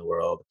happening in the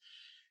world.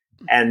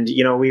 And,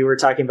 we were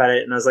talking about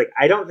it and I was like,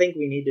 I don't think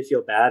we need to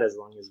feel bad as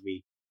long as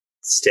we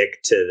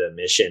stick to the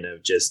mission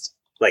of just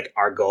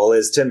our goal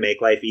is to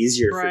make life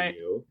easier for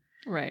you.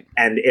 Right.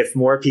 And if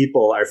more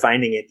people are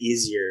finding it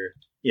easier,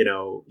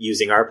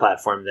 using our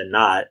platform than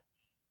not,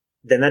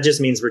 then that just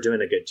means we're doing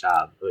a good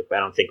job. I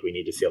don't think we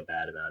need to feel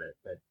bad about it,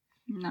 but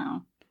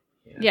no.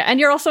 Yeah. And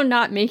you're also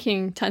not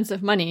making tons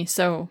of money.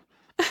 So,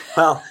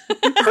 well,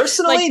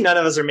 personally, none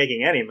of us are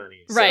making any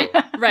money. So.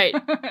 Right.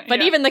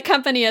 But even the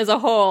company as a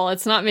whole,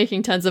 it's not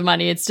making tons of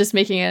money. It's just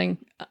making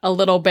a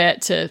little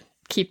bit to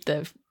keep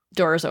the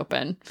doors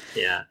open.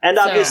 Yeah. And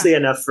obviously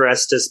enough for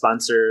us to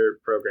sponsor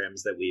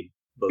programs that we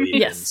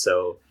believe in.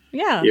 So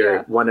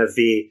you're one of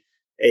the,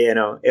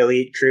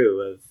 elite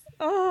crew of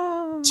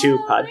 2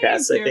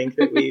 podcasts, I think,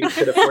 that we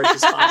could afford to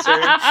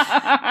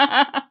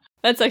sponsor.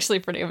 That's actually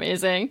pretty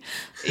amazing.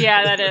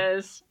 Yeah, that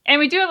is. And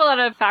we do have a lot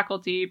of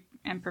faculty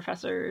and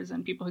professors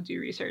and people who do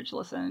research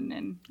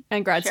listen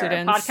and grad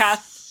students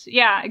podcasts.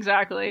 Yeah,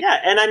 exactly. Yeah.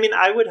 And I mean,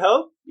 I would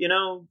hope,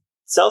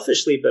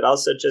 selfishly, but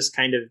also just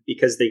kind of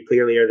because they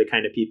clearly are the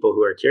kind of people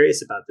who are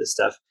curious about this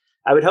stuff.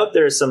 I would hope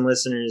there are some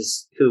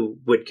listeners who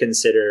would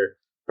consider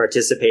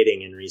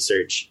participating in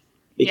research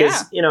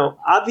because,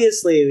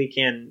 obviously we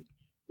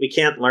we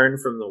can't learn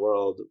from the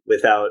world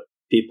without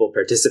people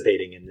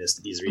participating in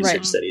these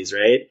research studies,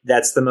 right?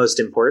 That's the most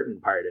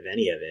important part of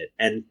any of it.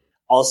 And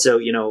also,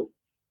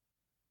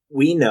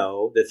 we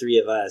know, the three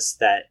of us,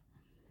 that,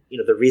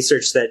 the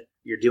research that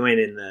you're doing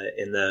in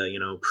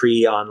the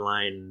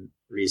pre-online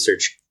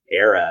research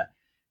era,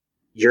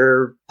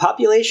 your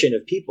population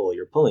of people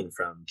you're pulling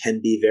from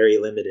can be very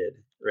limited,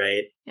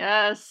 right?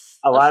 Yes.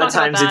 A lot of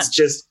times it's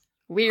just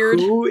weird.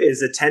 Who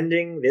is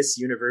attending this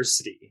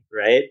university,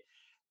 right?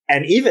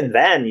 And even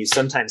then, you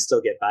sometimes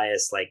still get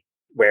bias, like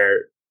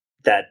where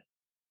that,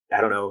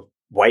 I don't know,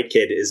 white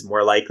kid is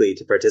more likely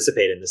to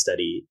participate in the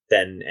study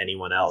than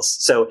anyone else.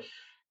 So,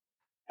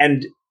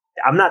 and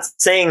I'm not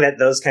saying that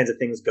those kinds of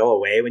things go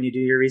away when you do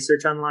your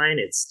research online.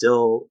 It's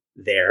still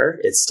there.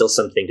 It's still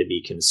something to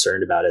be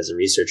concerned about as a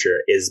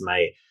researcher. Is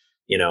my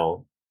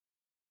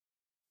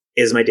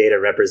data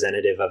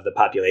representative of the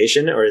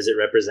population, or is it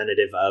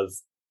representative of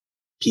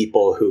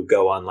people who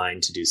go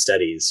online to do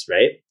studies,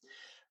 right?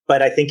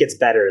 But I think it's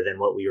better than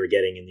what we were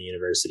getting in the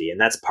university. And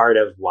that's part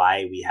of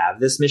why we have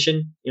this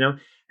mission.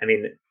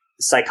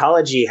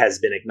 Psychology has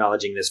been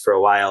acknowledging this for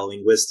a while.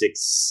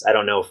 Linguistics, I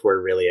don't know if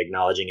we're really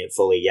acknowledging it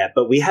fully yet,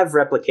 but we have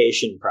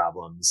replication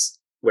problems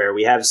where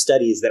we have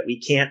studies that we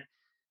can't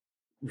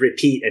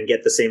repeat and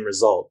get the same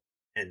result.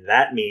 And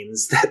that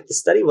means that the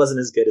study wasn't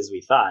as good as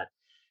we thought.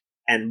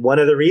 And one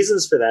of the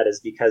reasons for that is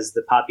because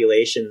the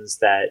populations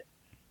that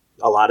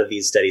a lot of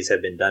these studies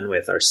have been done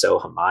with are so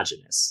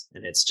homogenous.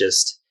 And it's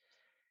just,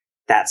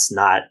 that's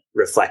not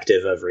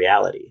reflective of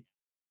reality.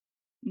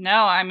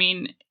 No,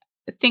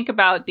 think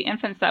about the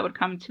infants that would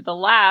come to the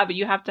lab.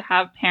 You have to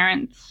have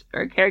parents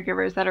or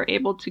caregivers that are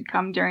able to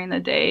come during the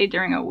day,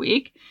 during a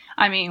week.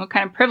 What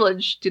kind of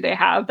privilege do they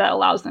have that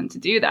allows them to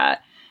do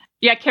that?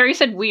 Yeah, Carrie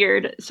said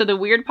weird. So the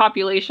weird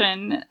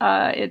population,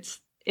 it's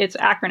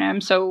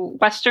acronym. So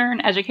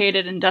Western,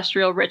 Educated,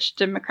 Industrial, Rich,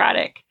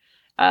 Democratic.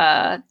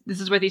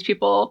 This is where these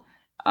people,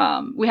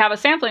 we have a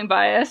sampling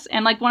bias.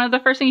 And one of the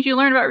first things you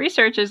learn about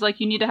research is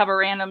you need to have a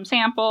random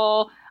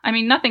sample.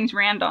 Nothing's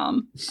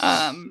random.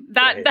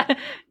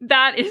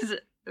 That is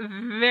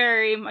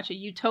very much a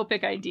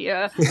utopic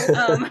idea.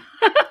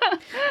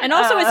 And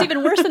also it's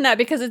even worse than that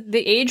because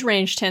the age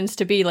range tends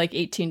to be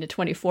 18 to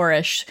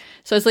 24-ish.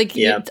 So it's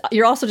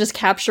you're also just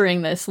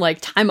capturing this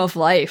time of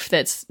life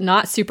that's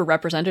not super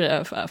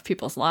representative of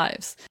people's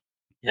lives.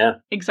 Yeah,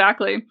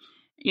 exactly.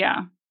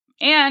 Yeah.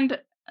 And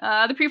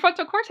the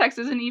prefrontal cortex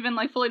isn't even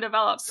fully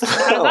developed.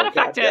 How does that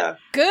affect it? Yeah.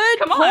 Good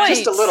Come point. on.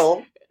 Just a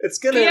little. It's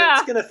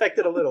gonna affect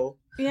it a little.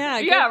 Yeah.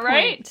 Yeah.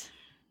 Right. Point.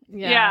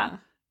 Yeah.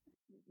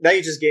 Now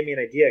you just gave me an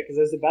idea, because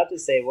I was about to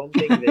say one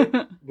thing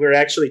that we're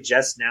actually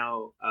just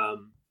now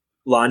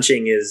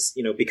launching is,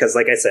 because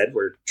like I said,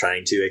 we're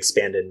trying to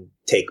expand and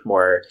take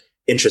more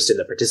interest in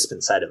the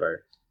participant side of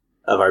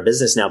our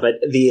business now.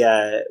 But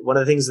the one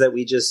of the things that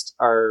we just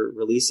are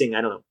releasing,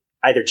 I don't know,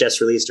 either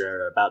just released or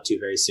are about to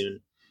very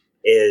soon,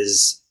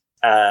 is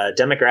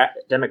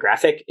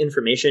demographic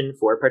information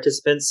for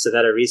participants, so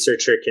that a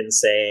researcher can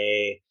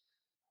say,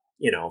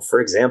 for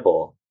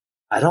example,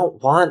 I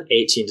don't want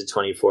 18 to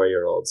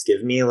 24-year-olds.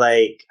 Give me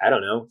 30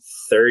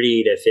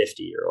 to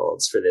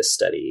 50-year-olds for this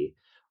study.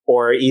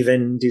 Or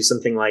even do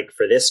something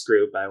for this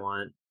group, I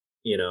want,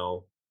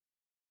 20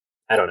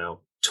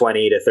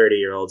 to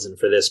 30-year-olds. And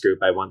for this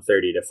group, I want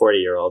 30 to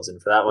 40-year-olds. And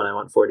for that one, I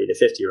want 40 to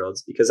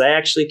 50-year-olds, because I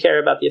actually care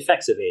about the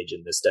effects of age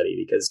in this study,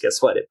 because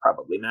guess what? It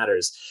probably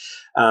matters.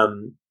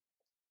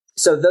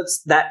 So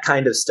that's that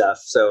kind of stuff.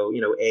 So,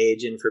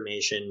 age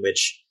information,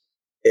 which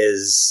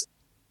is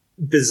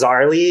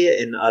bizarrely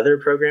in other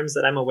programs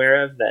that I'm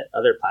aware of, that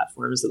other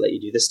platforms that let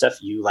you do this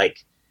stuff, you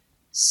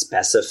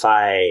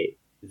specify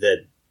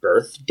the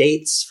birth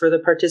dates for the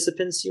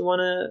participants you want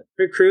to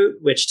recruit,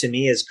 which to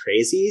me is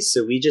crazy.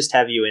 So we just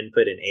have you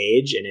input an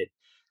age and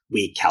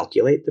we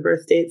calculate the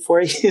birth date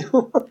for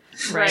you.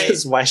 Right.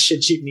 Because why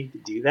should you need to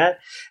do that?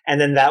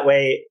 And then that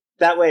way,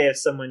 if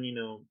someone,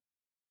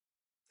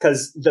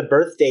 because the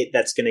birth date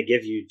that's going to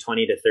give you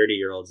 20 to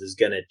 30-year-olds is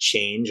going to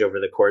change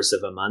over the course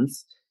of a month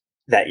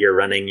that you're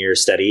running your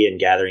study and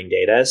gathering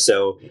data.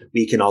 So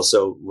we can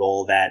also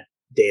roll that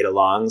date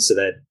along, so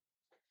that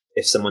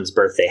if someone's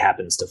birthday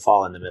happens to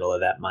fall in the middle of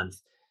that month,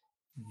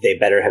 they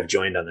better have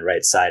joined on the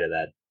right side of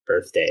that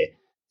birthday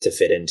to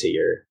fit into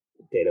your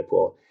data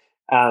pool.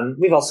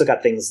 We've also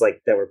got things that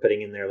we're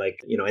putting in there,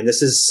 and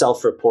this is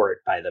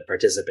self-report by the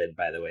participant,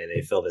 by the way,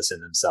 they fill this in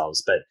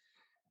themselves, but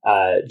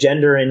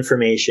gender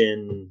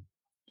information,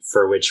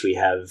 for which we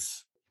have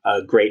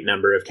a great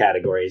number of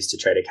categories to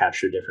try to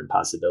capture different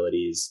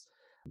possibilities.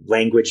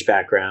 Language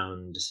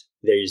background,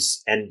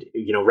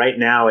 right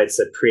now it's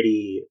a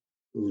pretty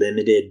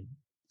limited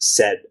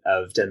set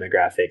of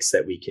demographics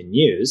that we can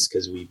use,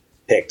 because we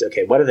picked,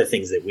 okay, what are the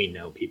things that we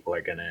know people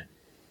are going to,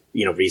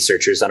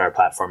 researchers on our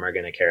platform are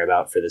going to care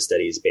about for the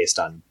studies based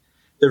on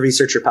the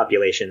researcher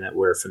population that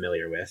we're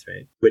familiar with,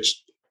 right?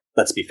 Which,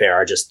 let's be fair,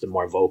 are just the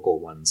more vocal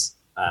ones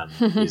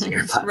using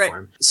our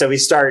platform. Right. So we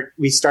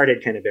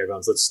started kind of bare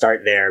bones. Let's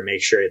start there,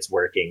 make sure it's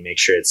working, make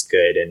sure it's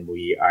good. And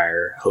we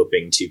are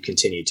hoping to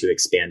continue to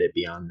expand it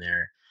beyond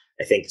there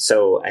I think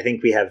so. I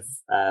think we have,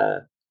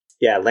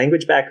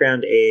 language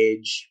background,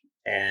 age,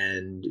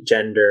 and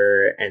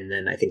gender. And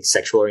then I think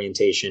sexual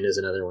orientation is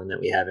another one that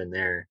we have in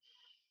there.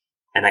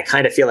 And I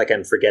kind of feel like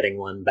I'm forgetting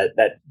one, but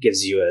that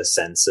gives you a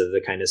sense of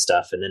the kind of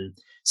stuff. And then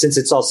since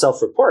it's all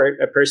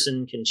self-report, a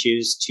person can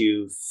choose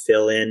to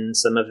fill in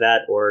some of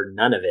that or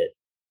none of it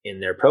in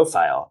their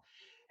profile.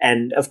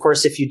 And of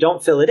course, if you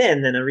don't fill it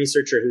in, then a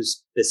researcher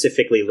who's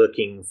specifically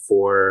looking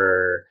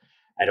for,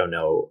 I don't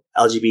know,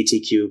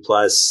 LGBTQ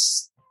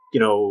plus,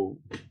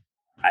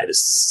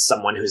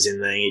 someone who's in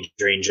the age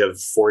range of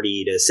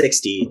 40 to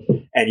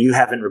 60, and you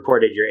haven't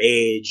reported your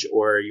age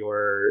or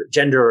your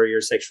gender or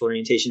your sexual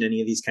orientation,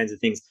 any of these kinds of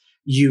things,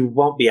 you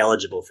won't be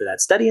eligible for that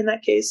study in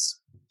that case.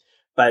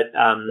 But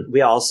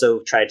we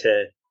also try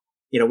to,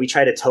 we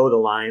try to toe the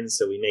line.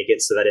 So we make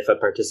it so that if a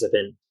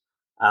participant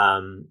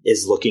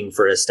is looking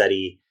for a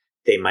study,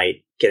 they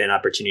might get an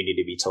opportunity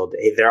to be told,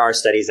 hey, there are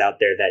studies out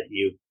there that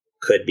you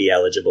could be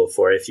eligible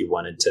for if you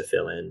wanted to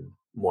fill in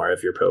more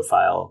of your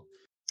profile.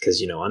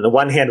 Because, on the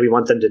one hand, we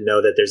want them to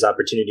know that there's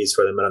opportunities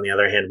for them. But on the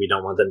other hand, we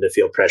don't want them to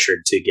feel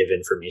pressured to give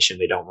information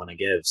they don't want to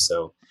give.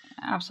 So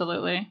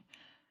absolutely.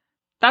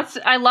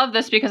 I love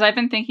this because I've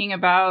been thinking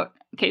about,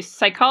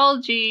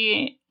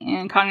 psychology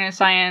and cognitive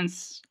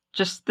science,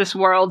 just this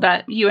world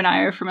that you and I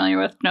are familiar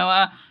with,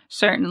 Noah,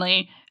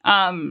 certainly.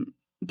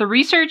 The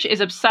research is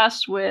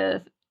obsessed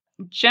with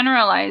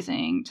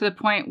generalizing to the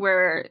point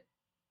where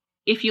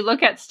if you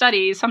look at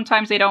studies,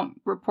 sometimes they don't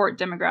report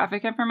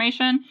demographic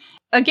information.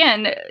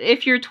 Again,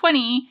 if you're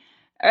 20,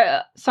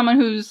 someone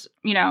who's,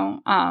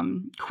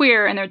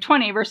 queer and they're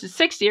 20 versus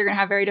 60 are going to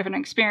have very different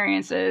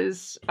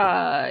experiences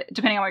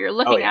depending on what you're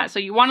looking at. So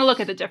you want to look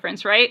at the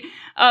difference, right?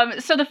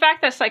 So the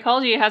fact that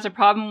psychology has a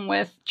problem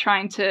with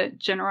trying to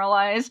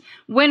generalize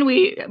when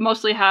we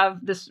mostly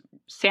have this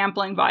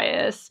sampling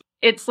bias,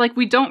 it's like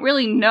we don't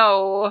really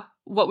know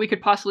what we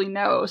could possibly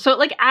know. So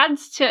it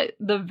adds to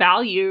the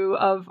value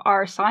of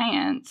our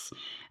science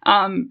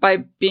by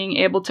being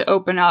able to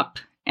open up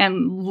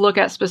and look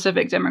at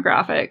specific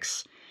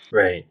demographics.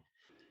 Right.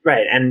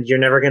 And you're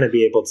never going to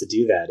be able to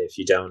do that if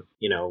you don't,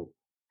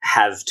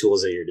 have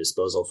tools at your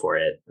disposal for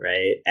it.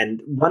 Right.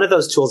 And one of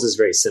those tools is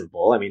very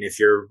simple. I mean, if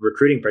you're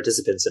recruiting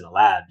participants in a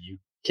lab, you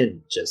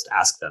can just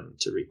ask them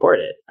to report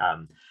it.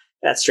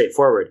 That's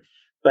straightforward.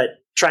 But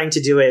trying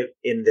to do it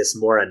in this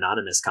more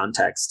anonymous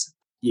context,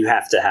 you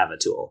have to have a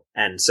tool.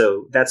 And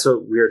so that's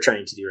what we're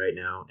trying to do right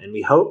now. And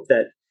we hope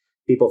that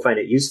people find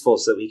it useful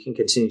so that we can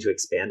continue to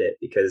expand it,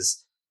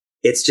 because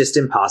it's just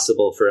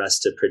impossible for us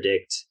to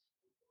predict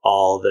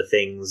all the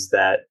things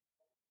that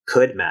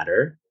could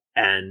matter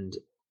and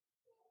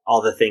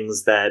all the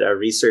things that a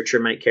researcher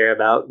might care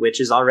about,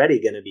 which is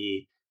already going to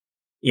be,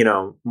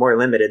 more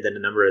limited than a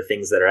number of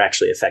things that are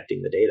actually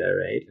affecting the data,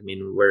 right? I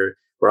mean, we're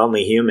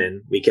only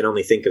human. We can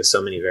only think of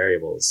so many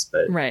variables.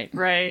 But Right.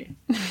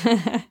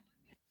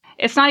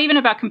 It's not even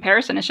about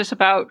comparison. It's just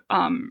about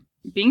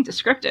being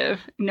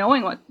descriptive,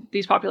 knowing what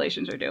these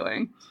populations are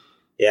doing.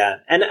 Yeah.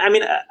 And I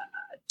mean,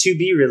 to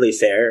be really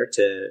fair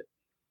to,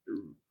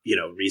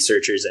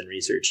 researchers and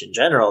research in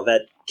general,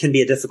 that can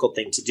be a difficult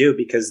thing to do,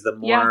 because the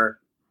more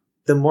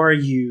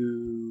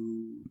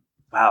you,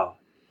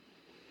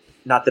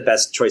 not the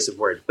best choice of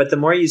word, but the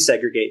more you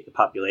segregate the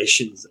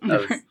populations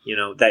of,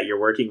 that you're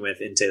working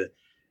with into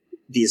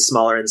these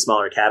smaller and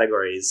smaller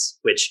categories,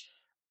 which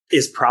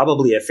is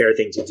probably a fair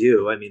thing to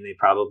do. I mean, they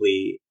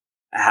probably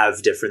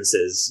have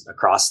differences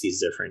across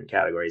these different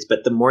categories,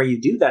 but the more you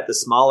do that, the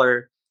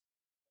smaller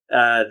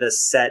the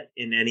set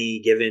in any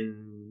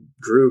given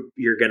group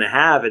you're going to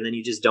have. And then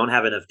you just don't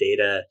have enough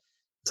data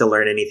to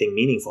learn anything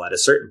meaningful. At a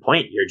certain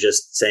point, you're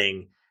just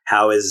saying,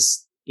 how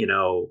is,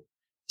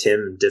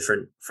 Tim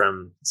different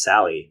from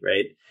Sally,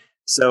 right?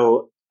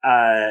 So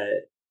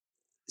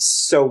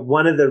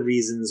one of the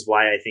reasons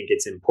why I think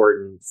it's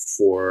important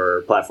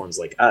for platforms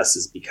like us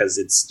is because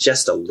it's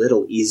just a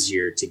little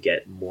easier to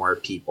get more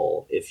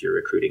people if you're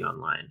recruiting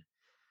online,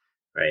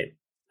 right?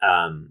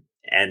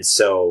 And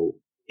so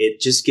it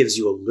just gives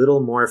you a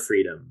little more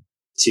freedom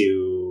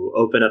to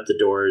open up the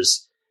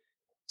doors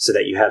so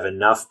that you have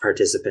enough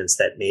participants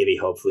that maybe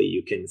hopefully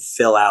you can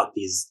fill out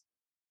these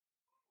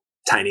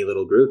tiny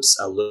little groups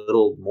a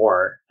little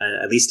more,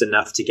 at least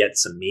enough to get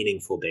some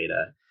meaningful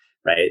data,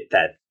 right?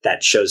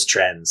 That shows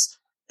trends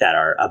that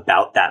are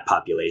about that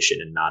population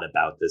and not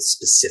about the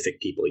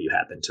specific people you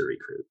happen to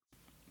recruit.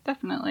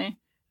 Definitely.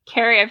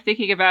 Carrie, I'm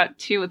thinking about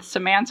too with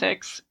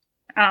semantics.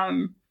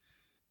 Can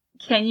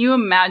you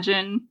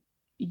imagine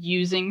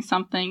using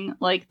something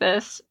like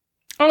this?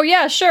 Oh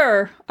yeah,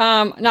 sure.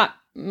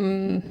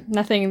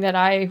 Nothing that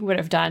I would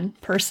have done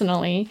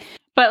personally.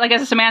 But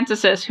as a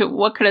semanticist,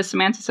 what could a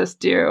semanticist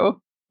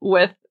do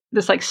with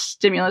this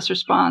stimulus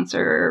response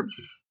or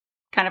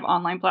kind of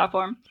online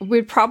platform?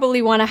 We'd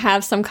probably want to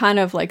have some kind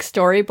of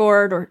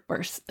storyboard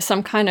or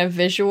some kind of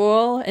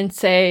visual and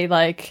say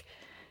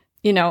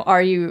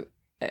are you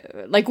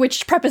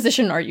which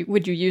preposition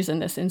would you use in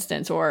this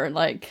instance, or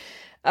I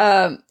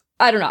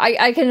don't know.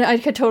 I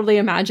could totally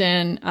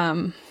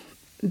imagine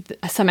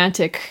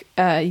semantic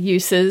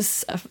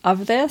uses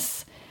of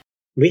this.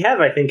 We have,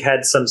 I think,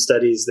 had some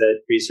studies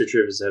that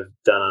researchers have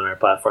done on our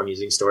platform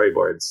using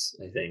storyboards,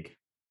 I think.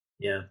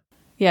 Yeah.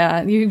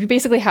 Yeah, you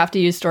basically have to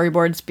use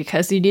storyboards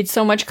because you need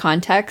so much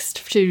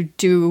context to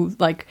do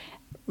like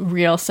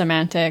real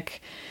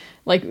semantic,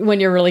 like when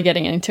you're really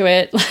getting into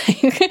it,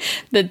 like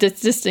the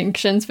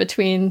distinctions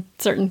between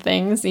certain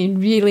things. You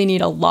really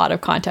need a lot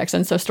of context,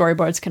 and so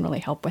storyboards can really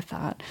help with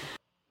that.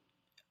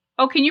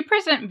 Oh, can you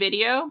present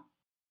video?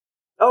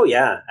 Oh,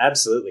 yeah,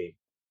 absolutely.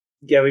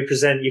 Yeah,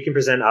 you can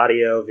present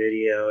audio,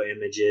 video,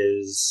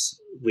 images.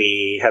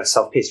 We have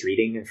self-paced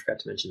reading. I forgot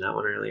to mention that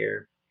one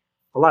earlier.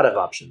 A lot of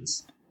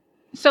options.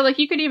 So, like,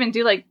 you could even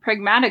do, like,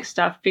 pragmatic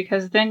stuff,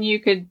 because then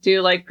you could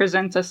do, like,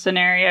 present a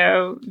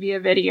scenario via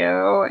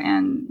video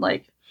and,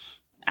 like,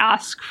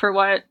 ask for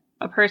what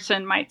a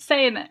person might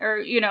say, or,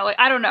 you know, like,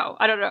 I don't know.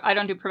 I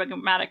don't do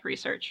pragmatic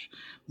research.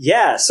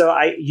 Yeah, so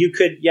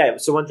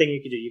so one thing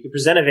you could do, you could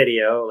present a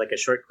video, like a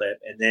short clip,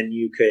 and then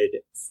you could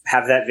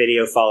have that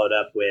video followed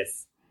up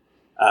with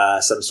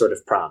some sort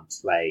of prompt,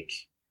 like,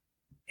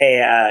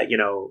 hey,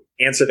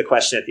 answer the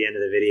question at the end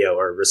of the video,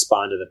 or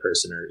respond to the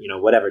person, or,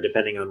 whatever,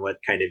 depending on what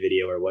kind of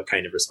video or what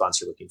kind of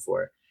response you're looking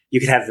for. You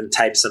could have them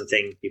type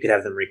something. You could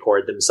have them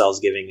record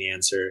themselves giving the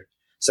answer.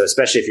 So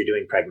especially if you're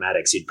doing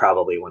pragmatics, you'd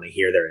probably want to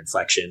hear their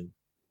inflection.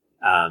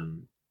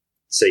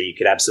 So you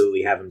could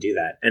absolutely have them do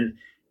that. And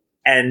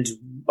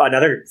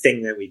another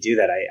thing that we do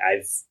that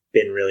I've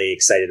been really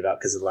excited about,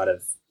 because a lot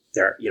of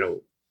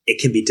it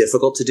can be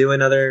difficult to do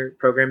in other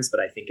programs, but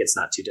I think it's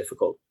not too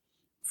difficult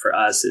for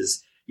us,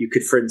 is you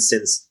could, for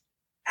instance,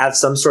 have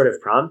some sort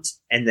of prompt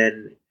and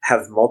then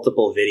have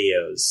multiple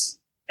videos,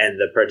 and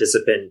the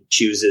participant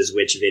chooses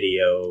which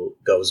video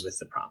goes with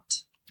the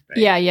prompt. Right?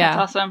 Yeah.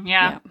 That's awesome.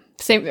 Yeah.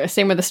 Same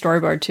with the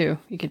storyboard too.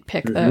 You could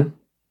pick the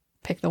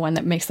one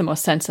that makes the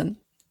most sense, and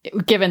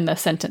given the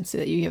sentence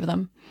that you give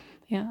them.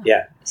 Yeah,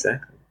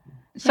 exactly.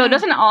 So it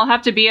doesn't all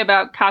have to be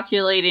about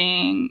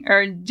calculating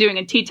or doing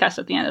a t-test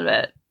at the end of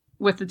it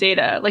with the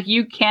data. Like,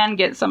 you can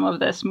get some of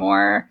this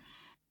more.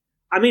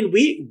 I mean,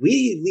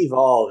 we leave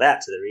all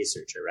that to the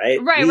researcher,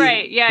 right?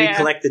 Right. Yeah. We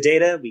collect the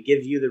data, we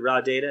give you the raw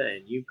data,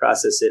 and you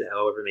process it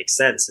however makes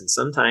sense. And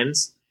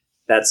sometimes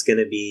that's going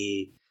to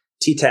be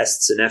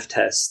t-tests and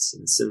f-tests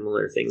and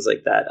similar things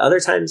like that. Other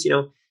times,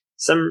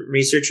 some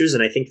researchers,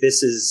 and I think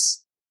this is,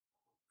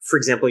 for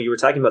example, you were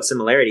talking about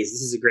similarities. This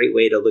is a great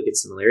way to look at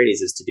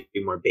similarities, is to do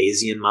more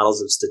Bayesian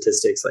models of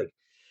statistics, like,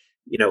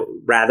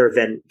 rather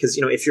than, because,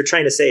 if you're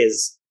trying to say,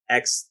 is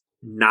X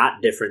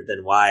not different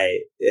than Y,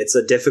 it's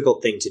a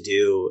difficult thing to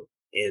do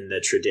in the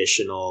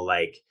traditional,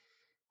 like,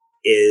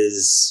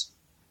 is,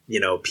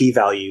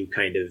 p-value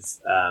kind of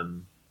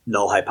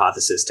null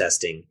hypothesis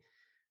testing.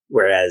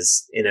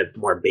 Whereas in a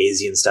more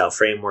Bayesian style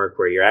framework,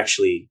 where you're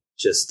actually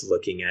just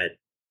looking at,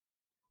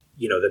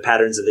 the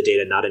patterns of the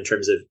data, not in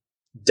terms of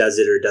does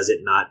it or does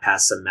it not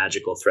pass some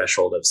magical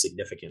threshold of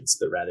significance,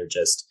 but rather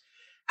just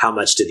how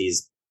much do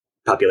these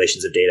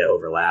populations of data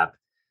overlap,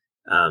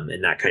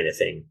 and that kind of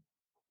thing.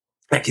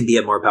 That can be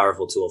a more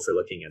powerful tool for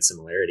looking at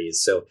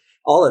similarities. So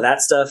all of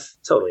that stuff,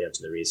 totally up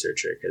to the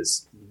researcher,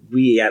 because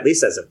we, at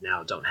least as of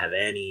now, don't have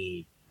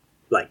any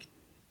like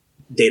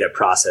data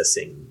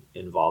processing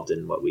involved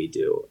in what we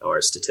do,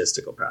 or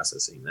statistical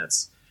processing.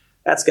 That's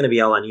going to be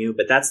all on you,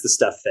 but that's the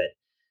stuff that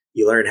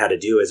you learn how to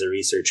do as a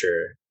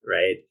researcher,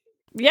 right?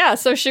 Yeah,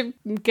 so should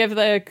give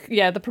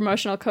the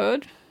promotional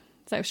code?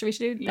 Is that what we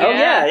should do? Yeah. Oh,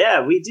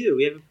 yeah, we do.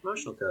 We have a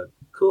promotional code.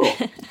 Cool.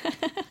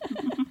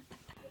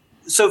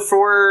 So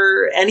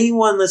for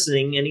anyone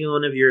listening, any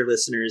one of your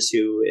listeners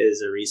who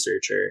is a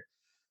researcher,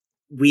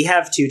 we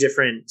have two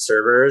different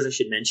servers, I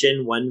should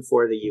mention, one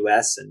for the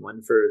US and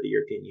one for the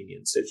European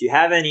Union. So if you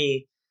have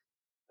any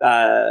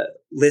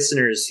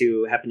listeners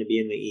who happen to be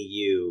in the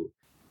EU,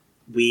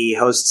 we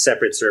host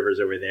separate servers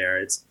over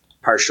there. It's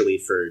partially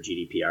for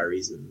GDPR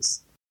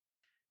reasons.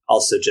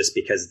 Also just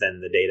because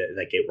then the data,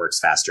 like, it works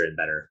faster and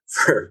better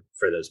for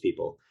those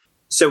people.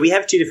 So we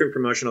have two different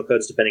promotional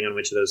codes depending on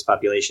which of those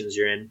populations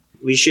you're in.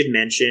 We should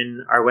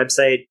mention our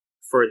website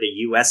for the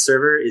US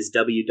server is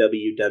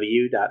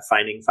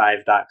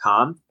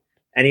www.findingfive.com.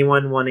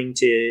 Anyone wanting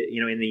to,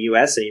 in the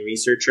US, any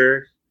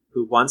researcher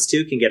who wants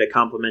to, can get a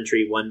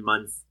complimentary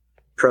 1-month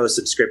pro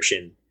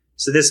subscription.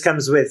 So this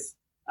comes with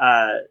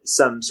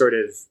some sort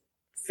of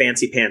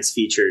fancy pants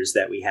features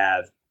that we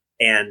have,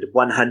 and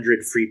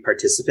 100 free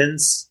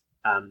participants.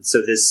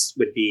 So this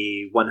would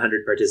be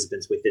 100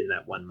 participants within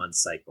that 1-month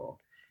cycle.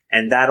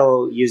 And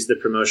that'll use the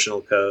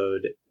promotional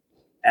code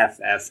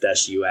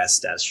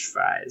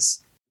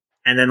FF-US-FRIES.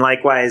 And then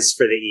likewise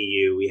for the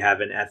EU, we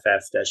have an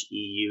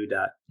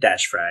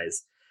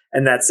FF-EU-FRIES.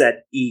 And that's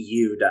at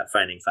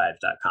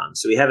eu.findingfive.com.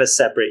 So we have a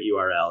separate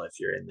URL if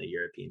you're in the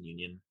European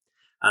Union.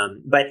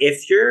 But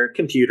if your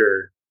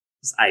computer's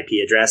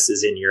IP address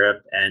is in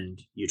Europe and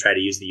you try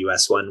to use the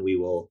US one, we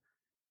will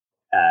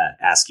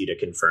ask you to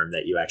confirm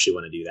that you actually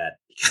want to do that,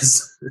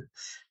 because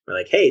we're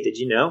like, hey, did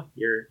you know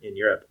you're in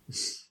Europe?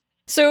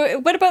 So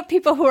what about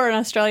people who are in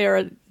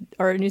Australia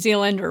or New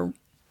Zealand or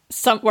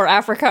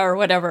Africa or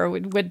whatever?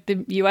 Would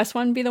the US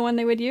one be the one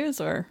they would use,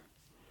 or?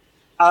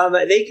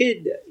 They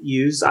could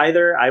use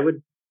either. I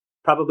would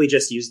probably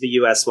just use the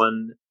US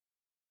one.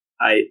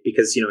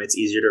 Because it's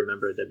easier to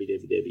remember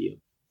www.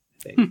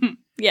 I think.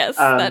 Yes,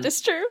 that is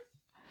true.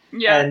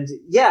 Yeah,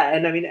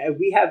 and I mean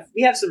we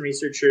have some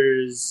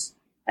researchers.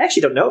 I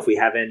actually don't know if we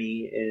have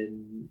any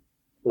in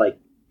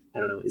I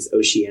don't know, is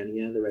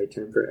Oceania the right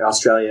term for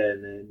Australia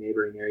and the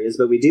neighboring areas?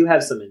 But we do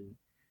have some in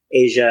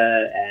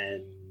Asia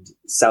and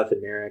South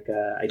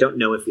America. I don't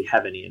know if we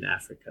have any in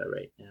Africa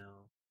right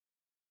now.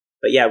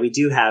 But yeah, we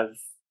do have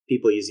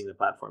people using the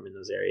platform in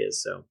those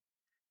areas. So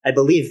I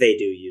believe they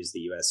do use the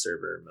US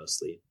server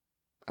mostly.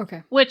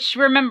 Okay. Which,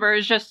 remember,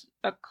 is just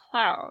a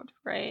cloud,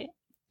 right?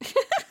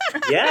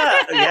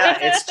 Yeah,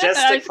 it's just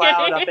a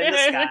cloud up in the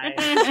sky.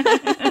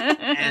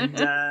 And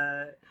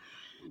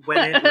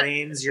when it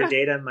rains, your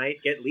data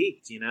might get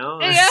leaked,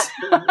 Yeah.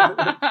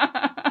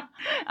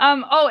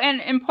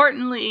 And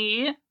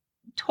importantly,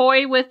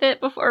 toy with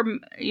it before,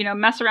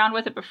 mess around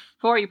with it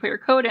before you put your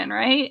code in,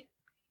 right?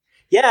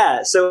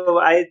 Yeah, so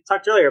I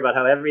talked earlier about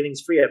how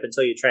everything's free up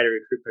until you try to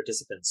recruit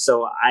participants.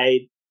 So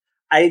I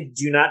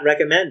do not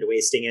recommend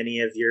wasting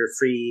any of your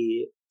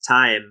free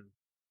time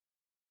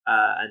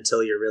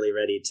until you're really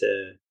ready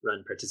to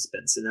run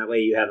participants. And that way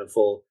you have a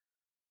full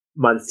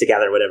month to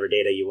gather whatever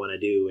data you want to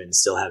do and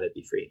still have it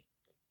be free.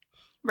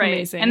 Right.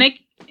 Amazing. And they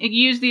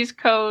use these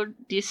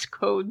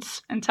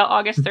codes until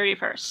August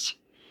 31st.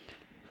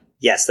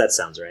 Yes, that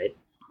sounds right.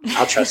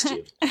 I'll trust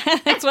you.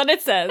 That's what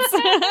it says.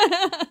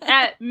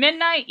 At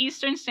midnight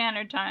Eastern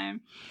Standard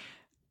Time.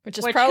 Which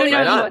is probably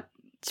right on.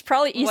 It's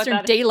probably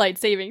Eastern Daylight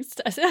Savings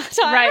time.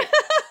 Right.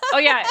 Oh,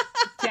 yeah.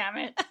 Damn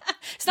it.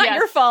 It's not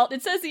your fault.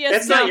 It says EST.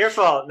 It's not your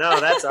fault. No,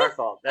 that's our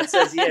fault. That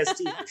says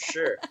EST for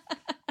sure.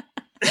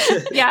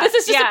 Yeah. This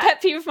is just a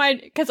pet peeve of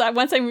mine, because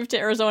once I moved to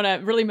Arizona,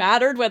 it really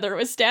mattered whether it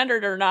was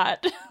standard or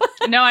not.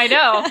 No, I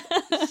know.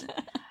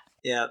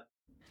 Yeah.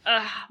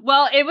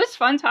 Well, it was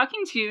fun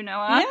talking to you,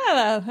 Noah.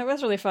 Yeah, that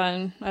was really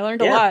fun. I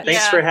learned a lot.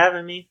 Thanks for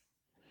having me.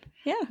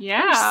 Yeah.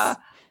 Yeah.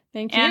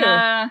 Thank you.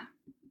 And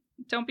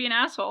don't be an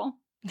asshole,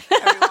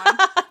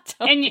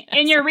 everyone.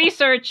 In your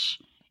research,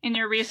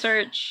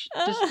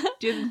 just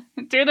do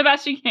the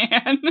best you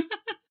can.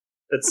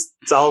 That's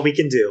all we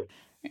can do.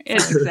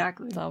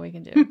 Exactly. That's all we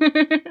can do.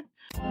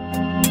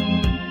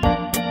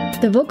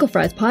 The Vocal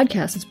Fries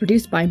podcast is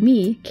produced by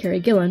me, Carrie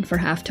Gillen, for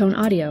Halftone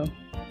Audio.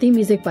 Theme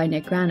music by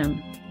Nick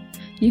Granum.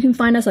 You can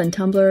find us on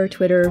Tumblr,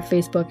 Twitter,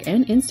 Facebook,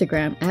 and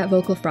Instagram at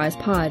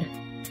VocalFriesPod.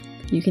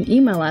 You can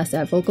email us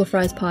at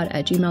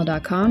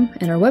vocalfriespod@gmail.com,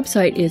 and our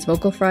website is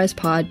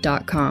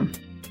vocalfriespod.com.